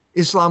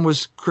 Islam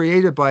was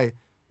created by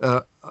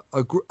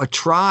a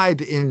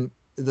tribe in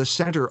the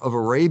center of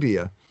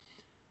Arabia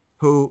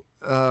who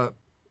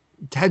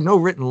had no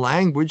written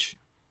language,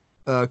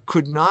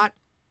 could not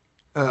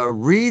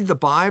read the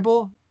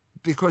Bible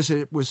because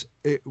it was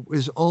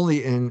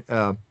only in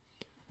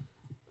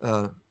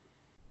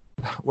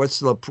what's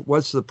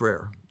the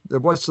prayer?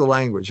 What's the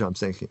language I'm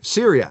thinking?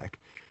 Syriac.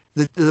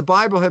 The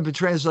Bible had been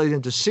translated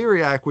into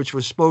Syriac, which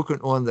was spoken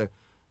on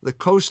the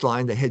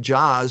coastline, the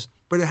Hejaz,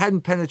 but it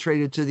hadn't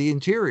penetrated to the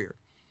interior.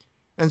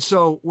 And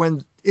so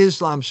when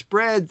Islam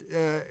spread,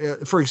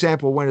 for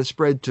example, when it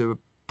spread to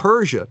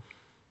Persia,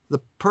 the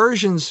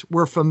Persians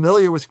were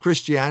familiar with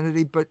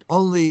Christianity, but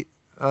only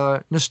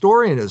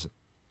Nestorianism.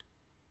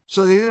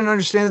 So they didn't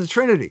understand the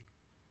Trinity.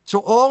 So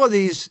all of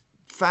these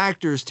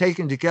factors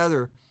taken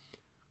together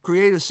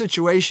create a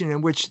situation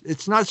in which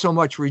it's not so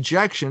much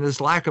rejection as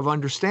lack of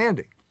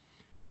understanding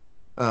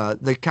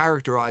that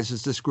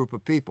characterizes this group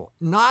of people,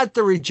 not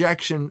the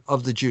rejection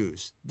of the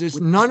Jews.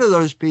 None of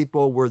those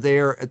people were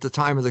there at the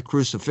time of the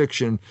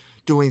crucifixion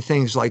doing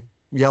things like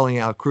yelling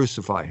out,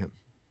 "Crucify him."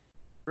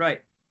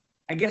 Right.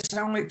 I guess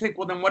I only think,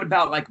 well, then what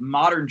about like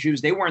modern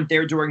Jews? They weren't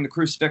there during the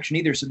crucifixion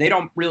either, so they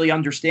don't really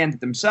understand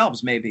it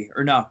themselves, maybe,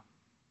 or no?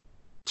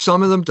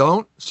 Some of them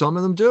don't. Some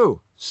of them do.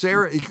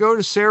 You go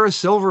to Sarah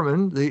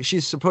Silverman.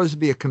 She's supposed to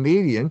be a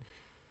comedian.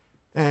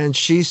 And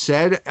she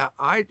said,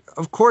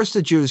 of course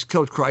the Jews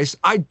killed Christ.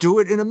 I'd do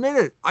it in a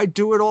minute. I'd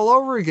do it all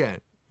over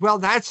again. Well,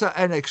 that's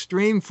an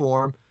extreme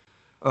form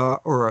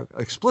or an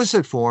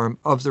explicit form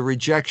of the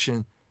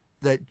rejection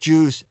that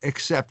Jews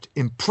accept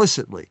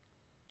implicitly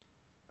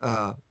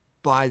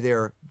by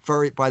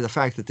the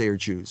fact that they are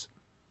Jews.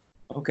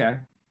 Okay.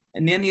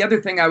 And then the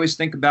other thing I always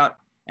think about,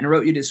 and I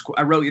wrote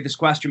you this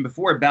question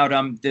before about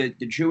the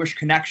Jewish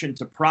connection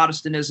to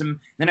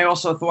Protestantism. Then I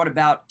also thought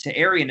about to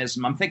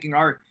Arianism. I'm thinking,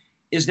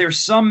 is there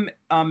some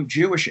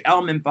Jewish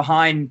element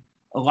behind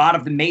a lot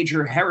of the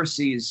major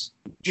heresies?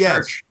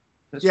 Church?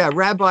 Yes. Yeah,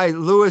 Rabbi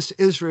Louis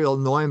Israel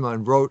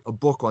Neumann wrote a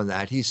book on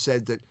that. He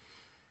said that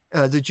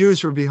the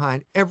Jews were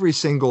behind every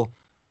single,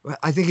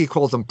 I think he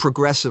called them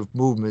progressive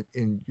movement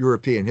in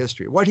European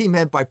history. What he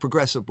meant by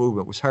progressive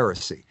movement was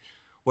heresy,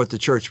 what the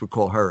church would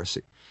call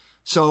heresy.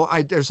 So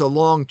there's a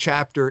long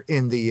chapter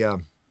in the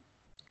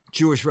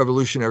Jewish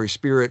Revolutionary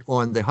Spirit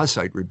on the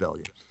Hussite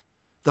Rebellion.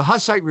 The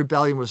Hussite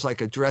Rebellion was like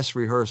a dress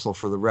rehearsal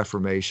for the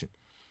Reformation.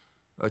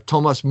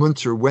 Thomas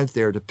Müntzer went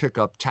there to pick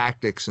up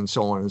tactics and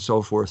so on and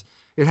so forth.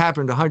 It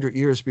happened 100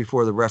 years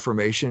before the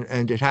Reformation,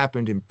 and it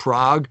happened in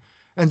Prague.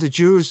 And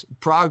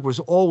Prague was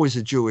always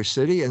a Jewish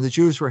city, and the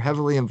Jews were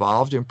heavily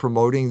involved in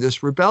promoting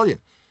this rebellion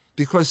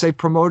because they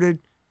promoted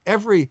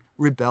every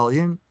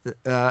rebellion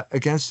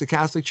against the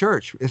Catholic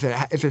Church. If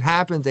it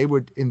happened, they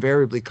would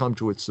invariably come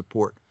to its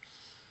support.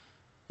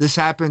 This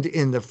happened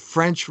in the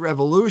French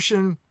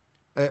Revolution.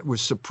 It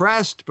was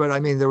suppressed, but I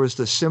mean, there was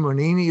the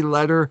Simonini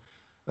letter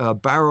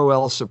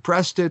Barrow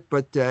suppressed it,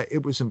 but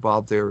it was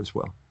involved there as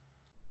well.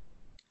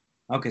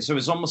 Okay, so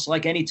it's almost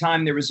like any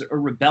time there was a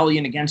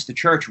rebellion against the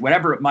church,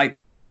 whatever it might be,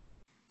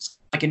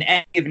 like an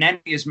enemy of an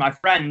enemy is my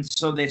friend,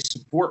 so they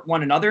support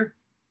one another.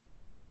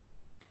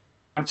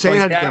 Say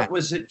like that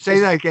again. Say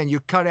that again.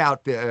 You cut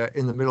out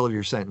in the middle of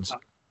your sentence.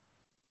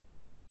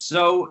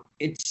 So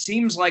it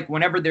seems like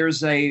whenever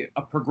there's a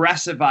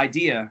progressive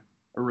idea,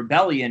 a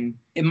rebellion,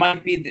 it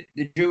might be that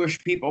the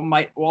Jewish people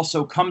might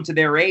also come to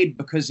their aid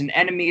because an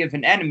enemy of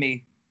an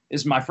enemy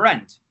is my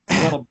friend.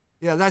 Well,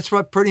 yeah, that's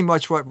pretty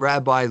much what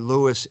Rabbi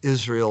Louis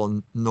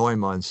Israel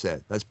Neumann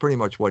said. That's pretty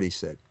much what he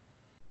said.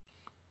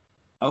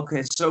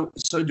 Okay, so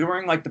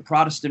during like the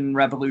Protestant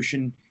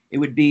Revolution, it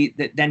would be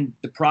that then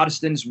the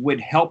Protestants would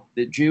help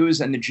the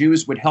Jews and the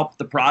Jews would help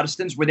the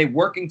Protestants. Were they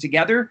working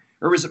together,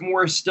 or was it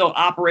more still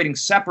operating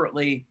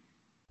separately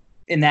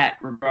in that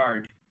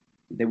regard?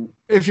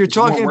 If you're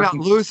talking about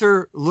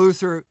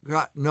Luther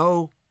got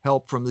no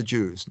help from the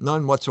Jews,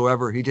 none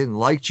whatsoever. He didn't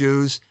like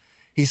Jews.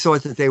 He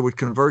thought that they would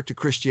convert to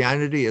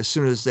Christianity as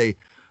soon as they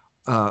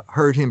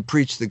heard him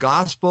preach the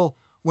gospel.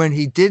 When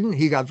he didn't,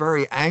 he got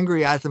very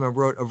angry at them and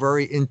wrote a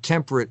very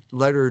intemperate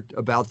letter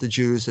about the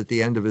Jews at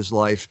the end of his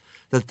life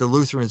that the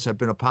Lutherans have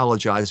been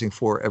apologizing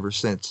for ever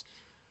since.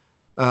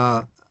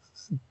 That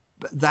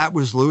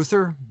was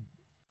Luther,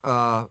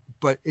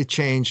 but it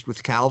changed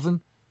with Calvin.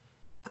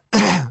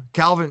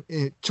 Calvin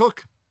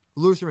took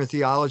Lutheran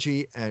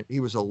theology, and he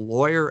was a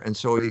lawyer, and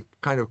so he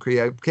kind of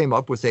came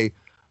up with a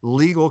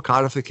legal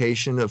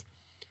codification of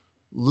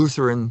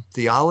Lutheran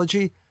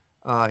theology.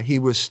 He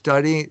was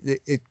studying,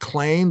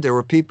 there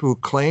were people who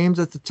claimed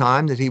at the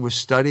time that he was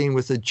studying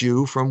with a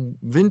Jew from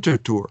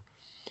Winterthur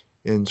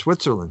in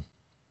Switzerland.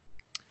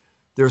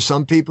 There are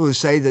some people who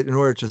say that in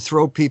order to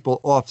throw people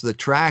off the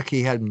track,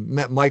 he had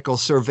met Michael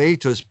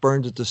Servetus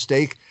burned at the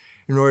stake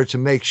in order to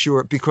make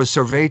sure, because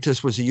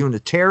Servetus was a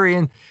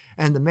Unitarian,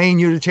 and the main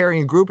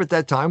Unitarian group at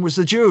that time was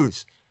the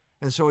Jews.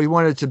 And so he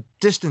wanted to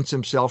distance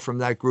himself from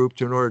that group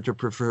in order to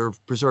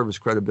preserve his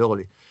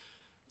credibility.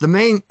 The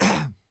main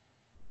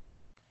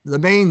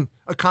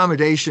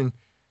accommodation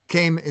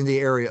came in the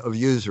area of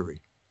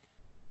usury.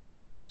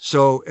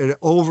 So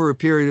over a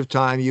period of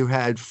time, you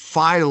had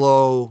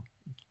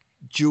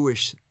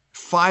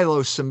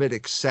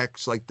philo-Semitic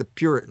sects like the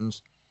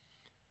Puritans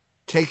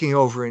taking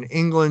over in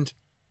England.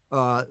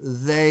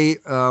 They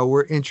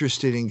were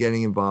interested in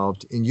getting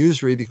involved in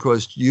usury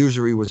because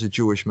usury was a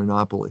Jewish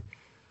monopoly.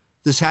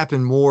 This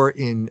happened more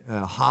in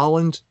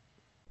Holland,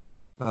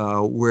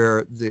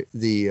 where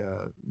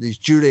these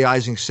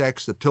Judaizing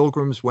sects, the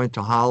Pilgrims, went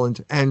to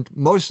Holland, and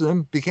most of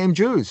them became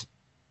Jews. It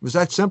was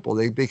that simple.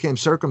 They became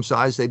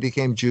circumcised, they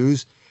became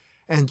Jews,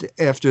 and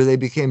after they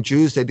became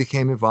Jews, they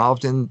became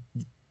involved in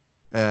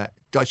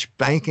Dutch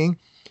banking,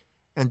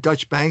 and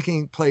Dutch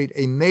banking played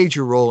a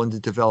major role in the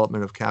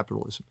development of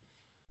capitalism.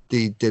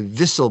 The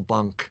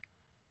Wisselbank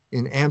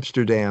in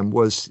Amsterdam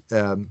was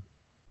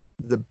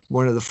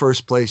one of the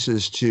first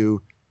places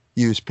to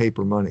use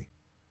paper money.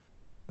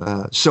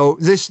 So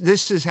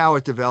this is how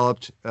it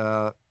developed,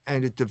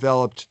 and it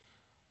developed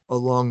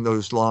along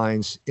those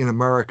lines in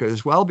America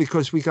as well,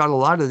 because we got a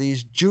lot of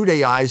these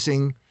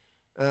Judaizing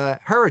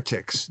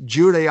heretics,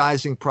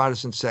 Judaizing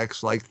Protestant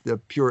sects like the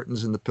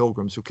Puritans and the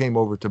Pilgrims, who came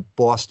over to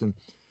Boston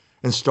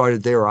and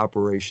started their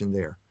operation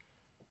there.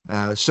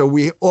 So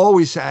we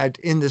always had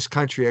in this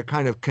country a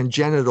kind of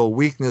congenital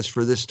weakness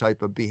for this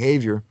type of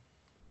behavior.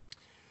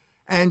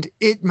 And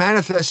it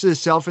manifested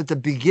itself at the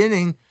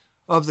beginning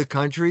of the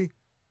country,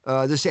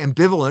 this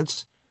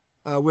ambivalence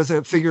with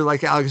a figure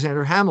like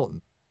Alexander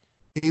Hamilton.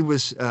 He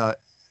was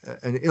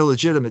an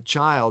illegitimate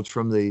child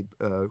from the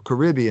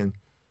Caribbean,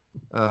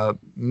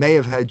 may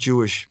have had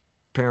Jewish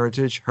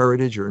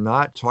heritage or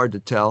not. It's hard to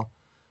tell.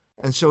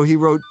 And so he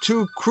wrote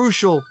two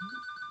crucial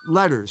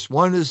letters.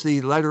 One is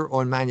the letter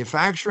on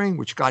manufacturing,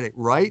 which got it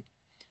right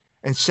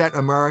and set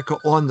America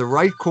on the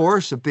right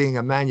course of being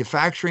a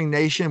manufacturing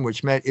nation,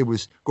 which meant it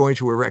was going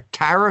to erect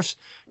tariffs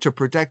to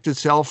protect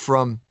itself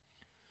from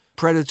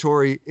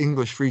predatory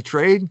English free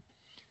trade.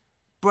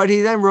 But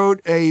he then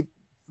wrote a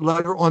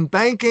letter on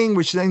banking,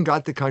 which then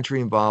got the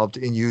country involved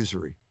in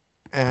usury.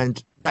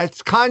 And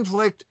that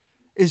conflict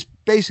is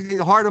basically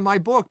the heart of my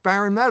book,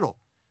 Barren Metal.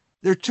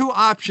 There are two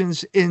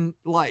options in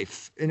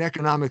life, in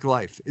economic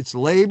life. It's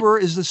labor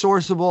is the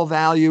source of all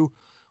value,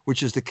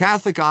 which is the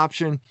Catholic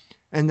option.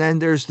 And then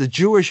there's the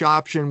Jewish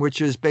option,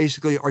 which is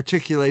basically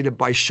articulated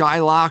by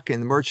Shylock in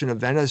The Merchant of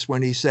Venice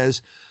when he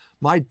says,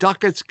 my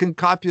ducats can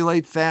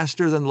copulate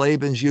faster than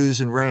Laban's ewes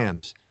and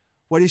rams.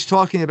 What he's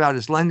talking about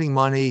is lending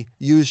money,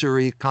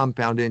 usury,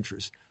 compound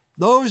interest.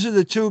 Those are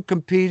the two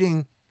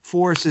competing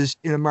forces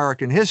in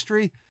American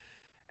history.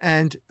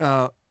 And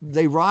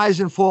they rise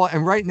and fall.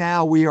 And right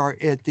now we are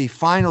at the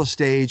final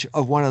stage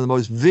of one of the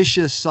most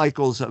vicious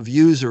cycles of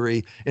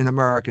usury in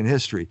American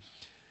history.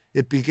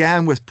 It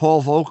began with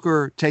Paul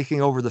Volcker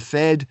taking over the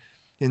Fed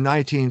in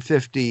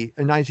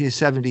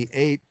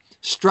 1978,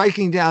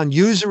 striking down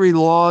usury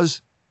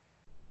laws,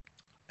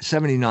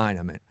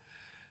 79,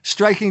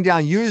 striking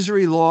down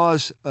usury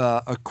laws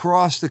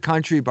across the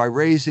country by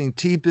raising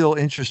T-bill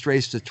interest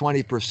rates to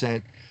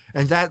 20%.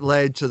 And that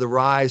led to the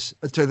rise,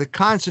 to the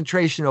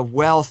concentration of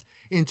wealth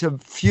into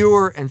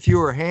fewer and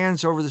fewer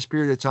hands over this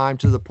period of time,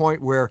 to the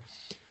point where,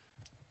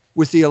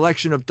 with the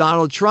election of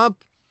Donald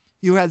Trump,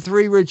 you had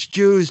three rich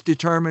Jews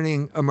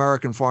determining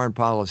American foreign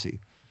policy.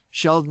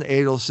 Sheldon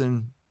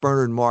Adelson,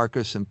 Bernard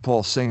Marcus, and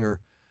Paul Singer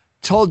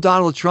told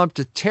Donald Trump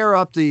to tear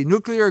up the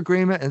nuclear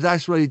agreement, and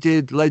that's what he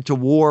did, led to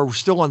war. We're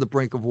still on the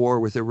brink of war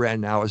with Iran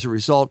now as a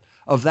result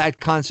of that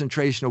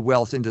concentration of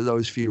wealth into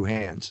those few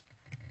hands.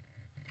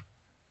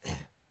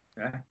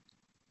 Okay.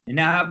 And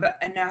now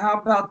how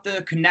about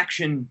the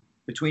connection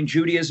between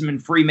Judaism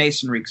and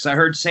Freemasonry? Because I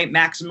heard St.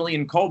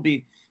 Maximilian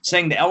Kolbe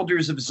saying the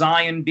Elders of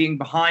Zion being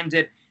behind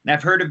it. And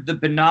I've heard of the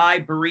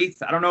B'nai B'rith.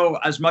 I don't know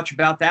as much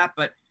about that,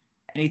 but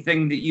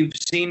anything that you've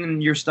seen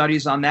in your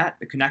studies on that,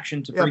 the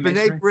connection to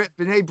Freemasonry?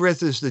 B'nai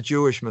B'rith is the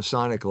Jewish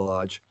Masonic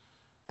Lodge.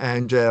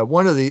 And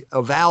one of the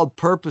avowed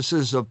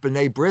purposes of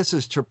B'nai B'rith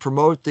is to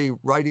promote the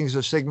writings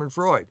of Sigmund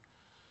Freud.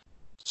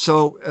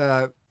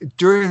 So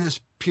during this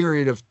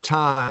period of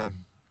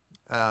time,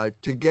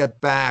 to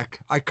get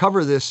back, I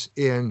cover this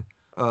in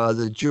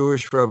the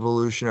Jewish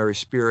Revolutionary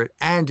Spirit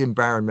and in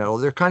Barren Metal.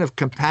 They're kind of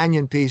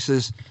companion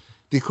pieces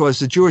because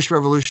the Jewish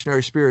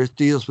Revolutionary Spirit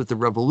deals with the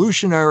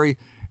revolutionary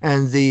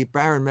and the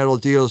Barren Metal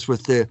deals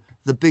with the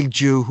big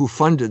Jew who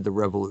funded the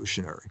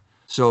revolutionary.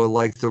 So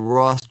like the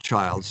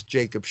Rothschilds,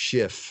 Jacob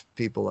Schiff,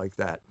 people like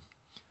that.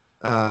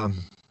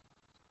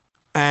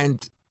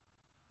 And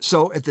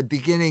so at the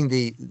beginning,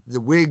 the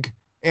Whig,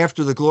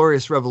 after the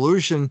Glorious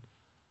Revolution,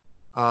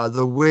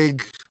 the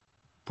Whig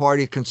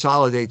Party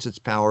consolidates its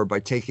power by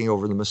taking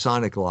over the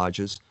Masonic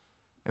lodges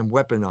and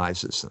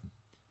weaponizes them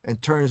and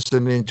turns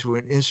them into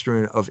an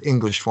instrument of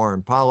English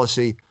foreign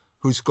policy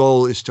whose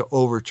goal is to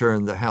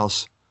overturn the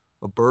House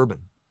of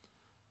Bourbon.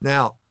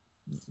 Now,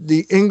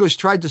 the English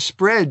tried to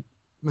spread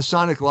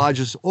Masonic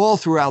lodges all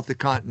throughout the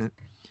continent.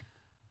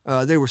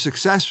 They were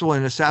successful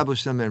in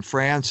establishing them in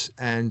France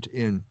and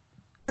in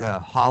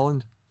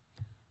Holland,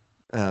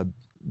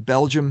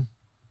 Belgium,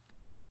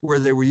 where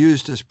they were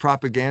used as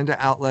propaganda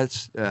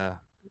outlets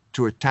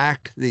to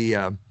attack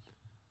the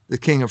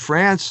King of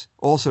France,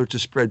 also to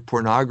spread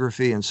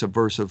pornography and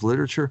subversive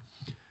literature.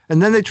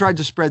 And then they tried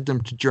to spread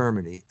them to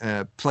Germany,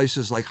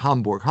 places like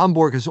Hamburg.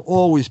 Hamburg has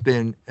always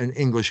been an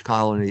English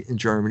colony in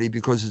Germany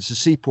because it's a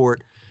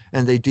seaport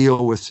and they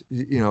deal with,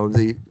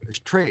 the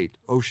trade,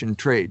 ocean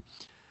trade.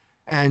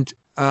 And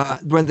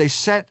when they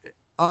set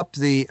up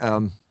the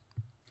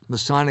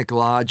Masonic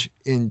Lodge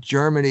in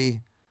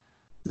Germany,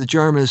 the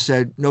Germans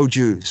said, no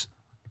Jews.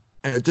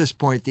 And at this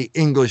point, the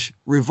English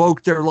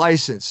revoked their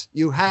license.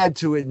 You had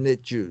to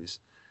admit Jews.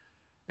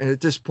 And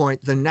at this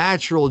point, the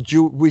natural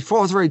Jew, we've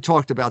already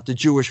talked about the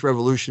Jewish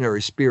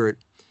revolutionary spirit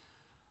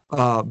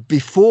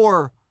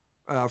before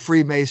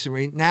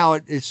Freemasonry. Now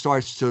it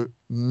starts to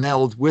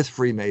meld with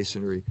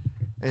Freemasonry.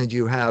 And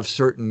you have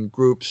certain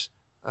groups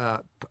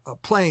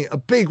playing a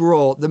big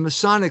role. The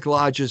Masonic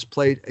lodges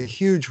played a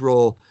huge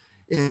role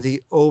in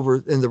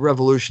the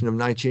revolution of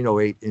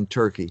 1908 in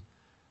Turkey.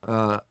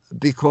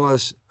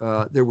 Because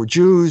there were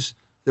Jews,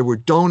 there were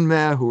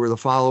Donmeh, who were the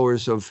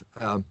followers of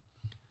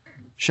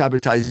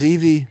Shabbatai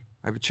Zevi.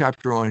 I have a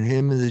chapter on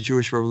him in the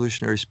Jewish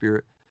Revolutionary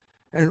Spirit.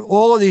 And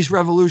all of these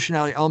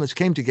revolutionary elements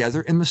came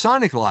together in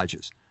Masonic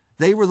lodges.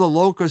 They were the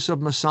locus of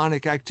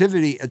Masonic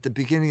activity at the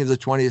beginning of the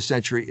 20th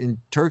century in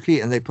Turkey,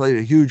 and they played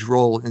a huge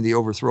role in the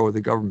overthrow of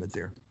the government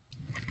there.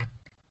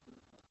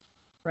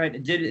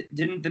 Right.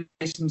 Didn't the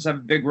Masons have a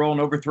big role in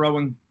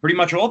overthrowing pretty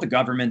much all the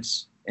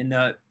governments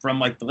from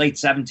like the late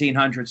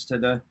 1700s to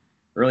the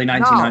early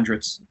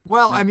 1900s? No.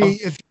 Well, I mean,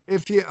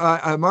 if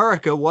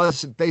America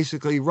was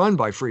basically run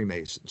by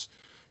Freemasons,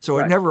 so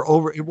right.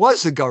 It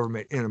was the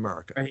government in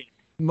America. Right.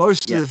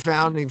 Most of the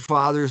founding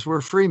fathers were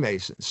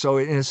Freemasons, so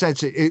in a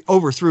sense, it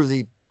overthrew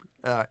the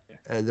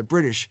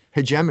British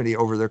hegemony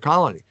over their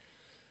colony.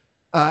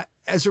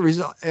 As a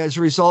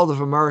result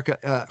of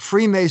America,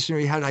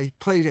 Freemasonry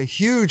played a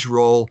huge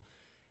role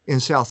in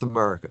South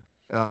America.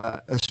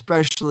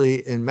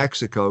 Especially in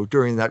Mexico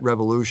during that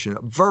revolution,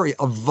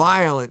 a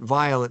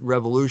violent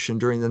revolution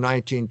during the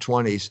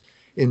 1920s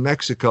in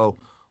Mexico,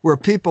 where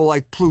people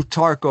like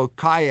Plutarco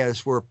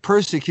Calles were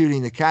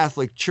persecuting the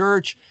Catholic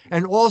Church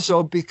and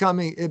also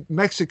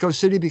Mexico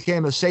City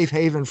became a safe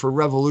haven for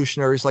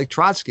revolutionaries like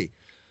Trotsky.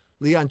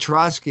 Leon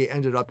Trotsky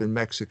ended up in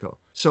Mexico.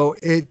 So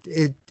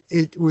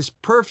it was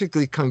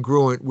perfectly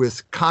congruent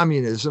with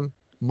communism,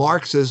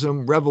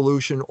 Marxism,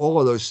 revolution, all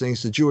of those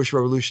things, the Jewish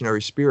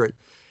revolutionary spirit,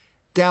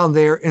 down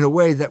there in a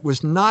way that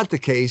was not the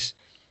case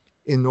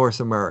in North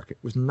America.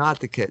 It was not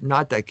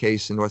that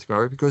case in North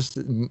America because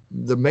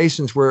the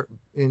Masons were,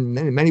 in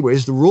many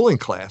ways, the ruling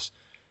class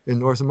in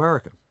North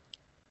America.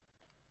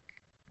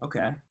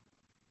 Okay.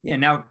 Yeah,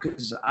 now,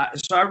 so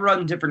I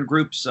run different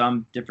groups,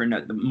 the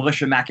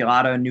Militia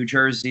Immaculata in New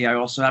Jersey. I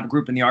also have a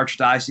group in the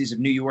Archdiocese of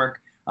New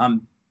York.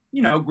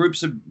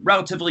 Groups of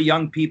relatively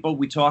young people.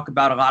 We talk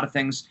about a lot of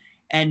things.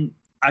 And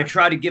I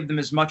try to give them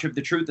as much of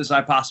the truth as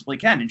I possibly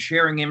can and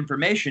sharing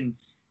information.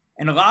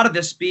 And a lot of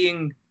this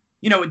being,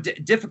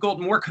 difficult,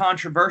 more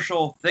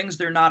controversial things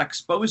they're not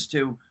exposed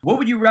to. What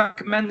would you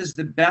recommend is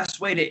the best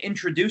way to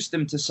introduce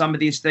them to some of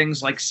these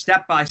things, like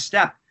step by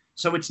step,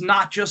 so it's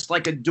not just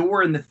like a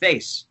door in the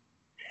face?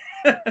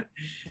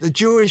 The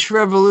Jewish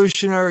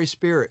revolutionary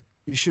spirit.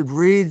 You should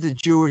read the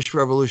Jewish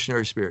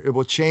revolutionary spirit. It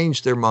will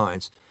change their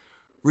minds.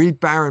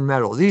 Read Baron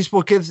Metal. These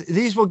will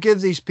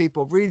give these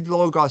people, read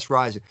Logos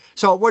Rising.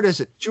 So what is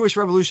it? Jewish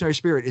revolutionary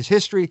spirit is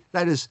history.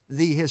 That is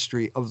the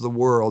history of the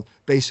world,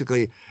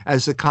 basically,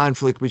 as the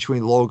conflict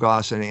between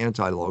Logos and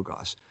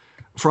anti-Logos.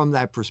 From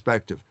that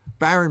perspective,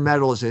 Baron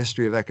Metal is a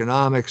history of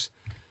economics.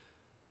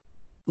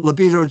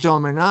 Libido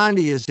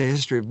Dominandi is the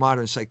history of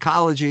modern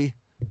psychology.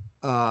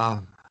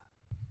 Logos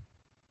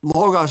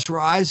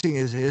Rising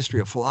is a history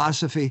of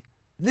philosophy.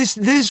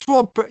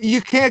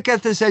 You can't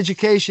get this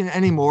education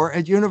anymore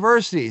at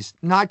universities,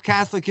 not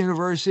Catholic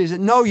universities, at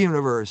no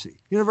university.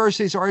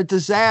 Universities are a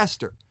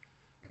disaster.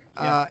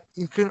 Yeah.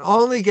 You can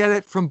only get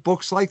it from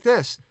books like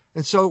this.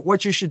 And so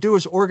what you should do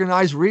is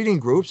organize reading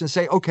groups and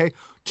say, okay,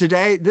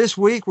 this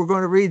week, we're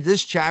going to read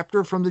this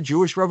chapter from the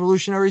Jewish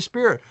revolutionary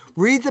spirit.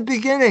 Read the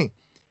beginning,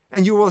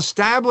 and you will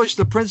establish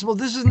the principle.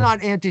 This is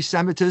not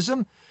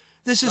anti-Semitism.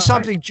 This is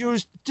something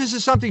Jews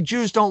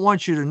don't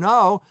want you to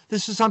know.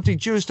 This is something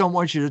Jews don't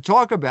want you to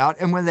talk about.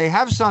 And when they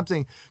have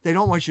something they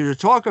don't want you to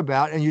talk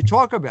about and you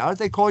talk about it,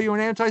 they call you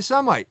an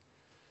anti-Semite.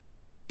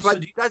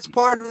 But that's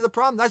part of the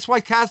problem. That's why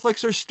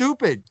Catholics are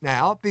stupid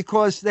now,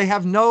 because they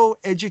have no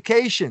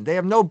education. They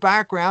have no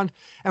background.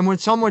 And when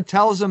someone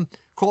calls them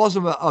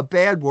a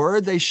bad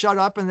word, they shut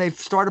up and they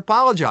start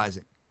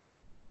apologizing.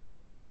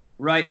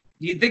 Right.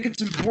 Do you think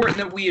it's important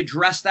that we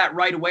address that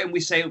right away and we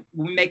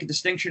make a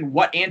distinction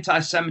what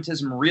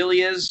anti-Semitism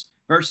really is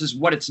versus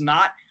what it's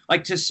not?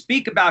 Like, to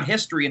speak about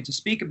history and to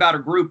speak about a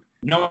group,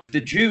 the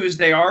Jews,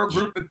 they are a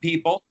group of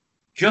people,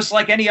 just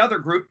like any other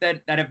group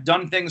that have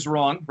done things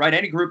wrong, right?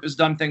 Any group has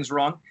done things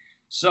wrong.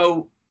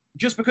 So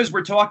just because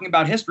we're talking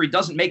about history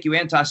doesn't make you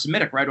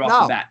anti-Semitic right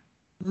off the bat.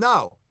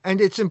 No. And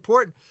it's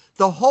important.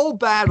 The whole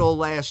battle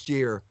last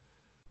year,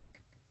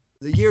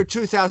 the year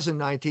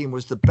 2019,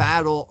 was the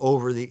battle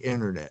over the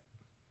internet.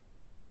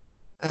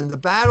 And the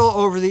battle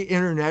over the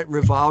internet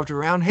revolved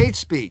around hate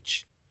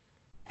speech.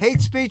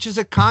 Hate speech is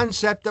a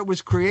concept that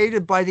was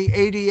created by the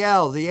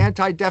ADL, the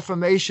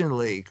Anti-Defamation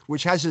League,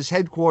 which has its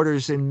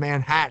headquarters in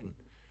Manhattan.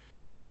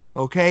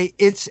 Okay?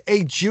 It's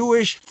a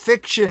Jewish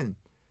fiction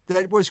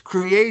that was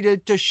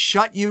created to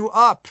shut you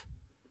up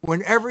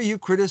whenever you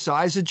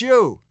criticize a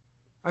Jew.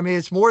 I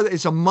mean,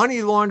 it's a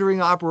money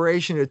laundering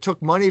operation. It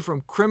took money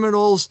from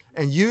criminals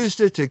and used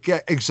it to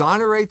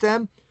exonerate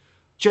them.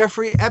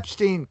 Jeffrey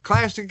Epstein,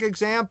 classic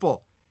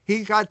example.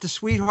 He got the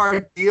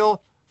sweetheart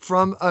deal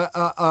from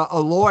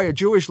a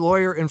Jewish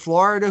lawyer in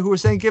Florida, who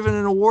was then given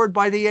an award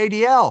by the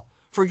ADL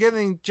for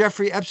giving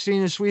Jeffrey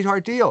Epstein a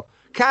sweetheart deal.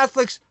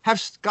 Catholics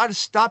have got to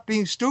stop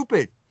being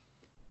stupid.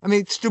 I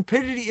mean,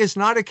 stupidity is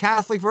not a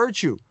Catholic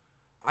virtue.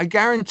 I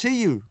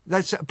guarantee you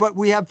but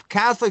we have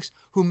Catholics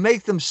who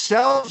make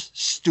themselves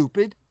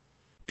stupid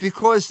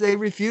because they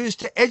refuse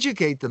to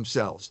educate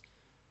themselves.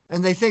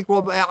 And they think,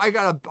 well, I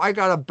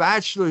got a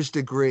bachelor's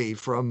degree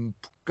from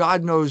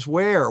God knows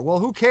where. Well,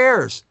 who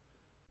cares?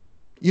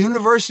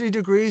 University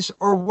degrees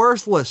are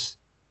worthless.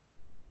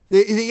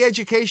 The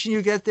education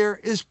you get there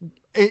is,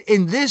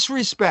 in this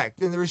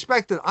respect, in the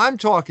respect that I'm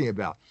talking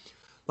about,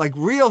 like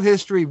real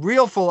history,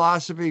 real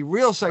philosophy,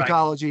 real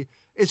psychology,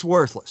 it's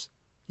worthless.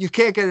 You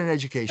can't get an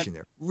education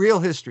there. Real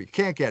history,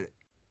 can't get it.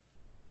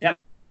 Yeah,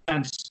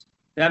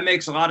 that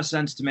makes a lot of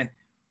sense to me.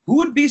 Who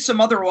would be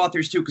some other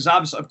authors too? Because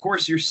obviously, of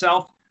course,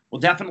 yourself. We'll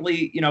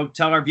definitely,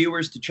 tell our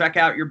viewers to check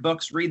out your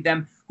books, read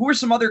them. Who are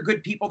some other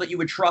good people that you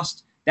would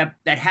trust that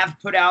have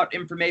put out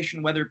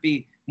information, whether it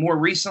be more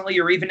recently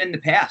or even in the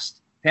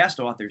past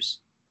authors?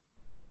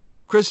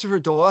 Christopher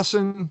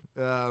Dawson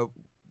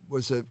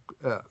was in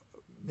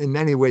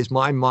many ways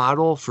my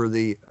model for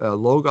the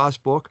Logos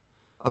book,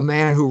 a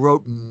man who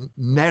wrote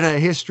meta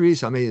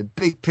histories,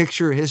 big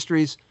picture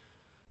histories.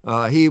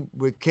 He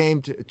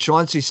came to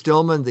Chauncey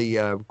Stillman,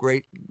 the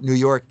great New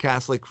York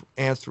Catholic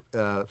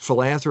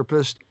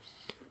philanthropist,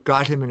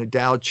 got him an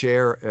endowed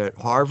chair at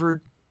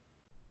Harvard,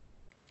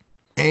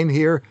 came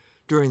here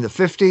during the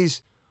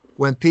 50s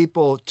when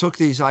people took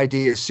these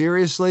ideas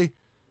seriously.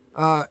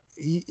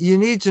 You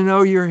need to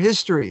know your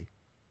history.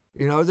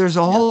 There's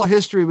a whole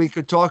history we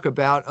could talk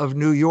about of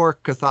New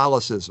York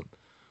Catholicism,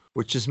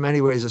 which is in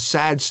many ways a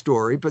sad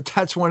story, but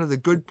that's one of the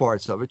good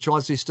parts of it.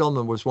 Chauncey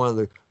Stillman was one of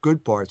the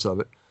good parts of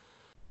it.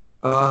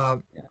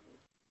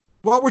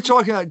 What we're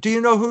talking about, do you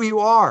know who you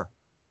are?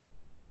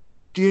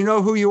 Do you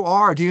know who you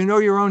are? Do you know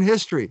your own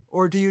history?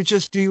 Or do you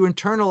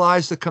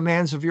internalize the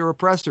commands of your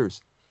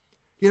oppressors?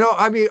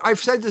 I've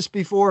said this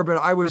before,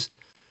 but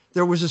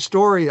there was a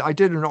story, I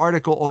did an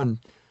article on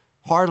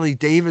Harley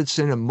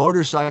Davidson and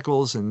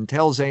motorcycles and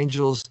Hells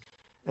Angels.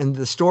 And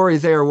the story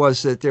there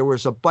was that there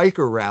was a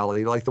biker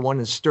rally, like the one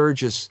in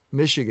Sturgis,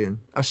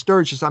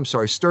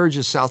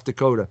 South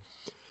Dakota.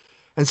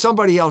 And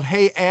somebody yelled,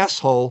 "Hey,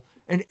 asshole."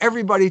 And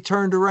everybody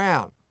turned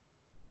around.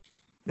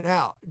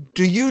 Now,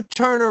 do you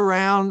turn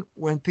around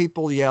when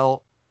people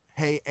yell,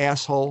 "Hey,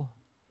 asshole"?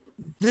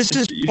 This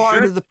is You part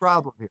should. of the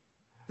problem here.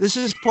 This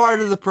is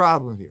part of the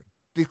problem here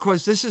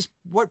because this is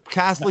what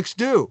Catholics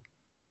do.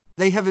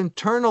 They have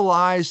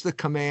internalized the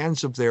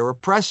commands of their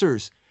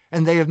oppressors,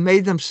 and they've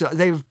made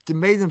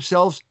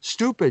themselves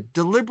stupid,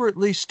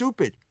 deliberately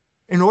stupid,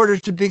 in order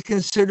to be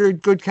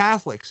considered good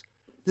Catholics.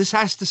 This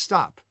has to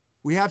stop.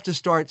 We have to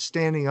start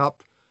standing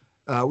up.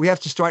 We have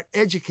to start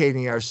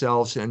educating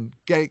ourselves and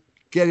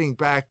getting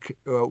back,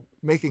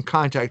 making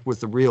contact with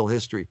the real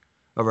history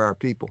of our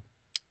people.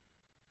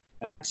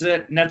 That's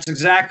it. And that's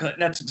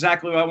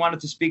exactly what I wanted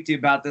to speak to you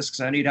about this,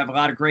 because I know you'd have a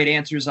lot of great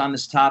answers on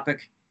this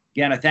topic.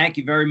 Again, I thank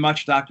you very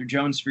much, Dr.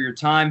 Jones, for your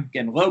time.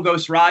 Again,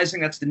 Logos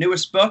Rising, that's the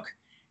newest book,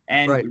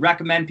 and Right. we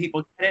recommend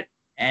people get it.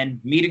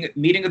 And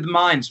Meeting of the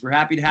Minds, we're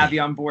happy to have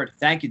you on board.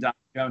 Thank you, Dr.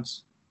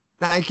 Jones.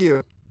 Thank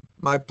you.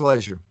 My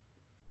pleasure.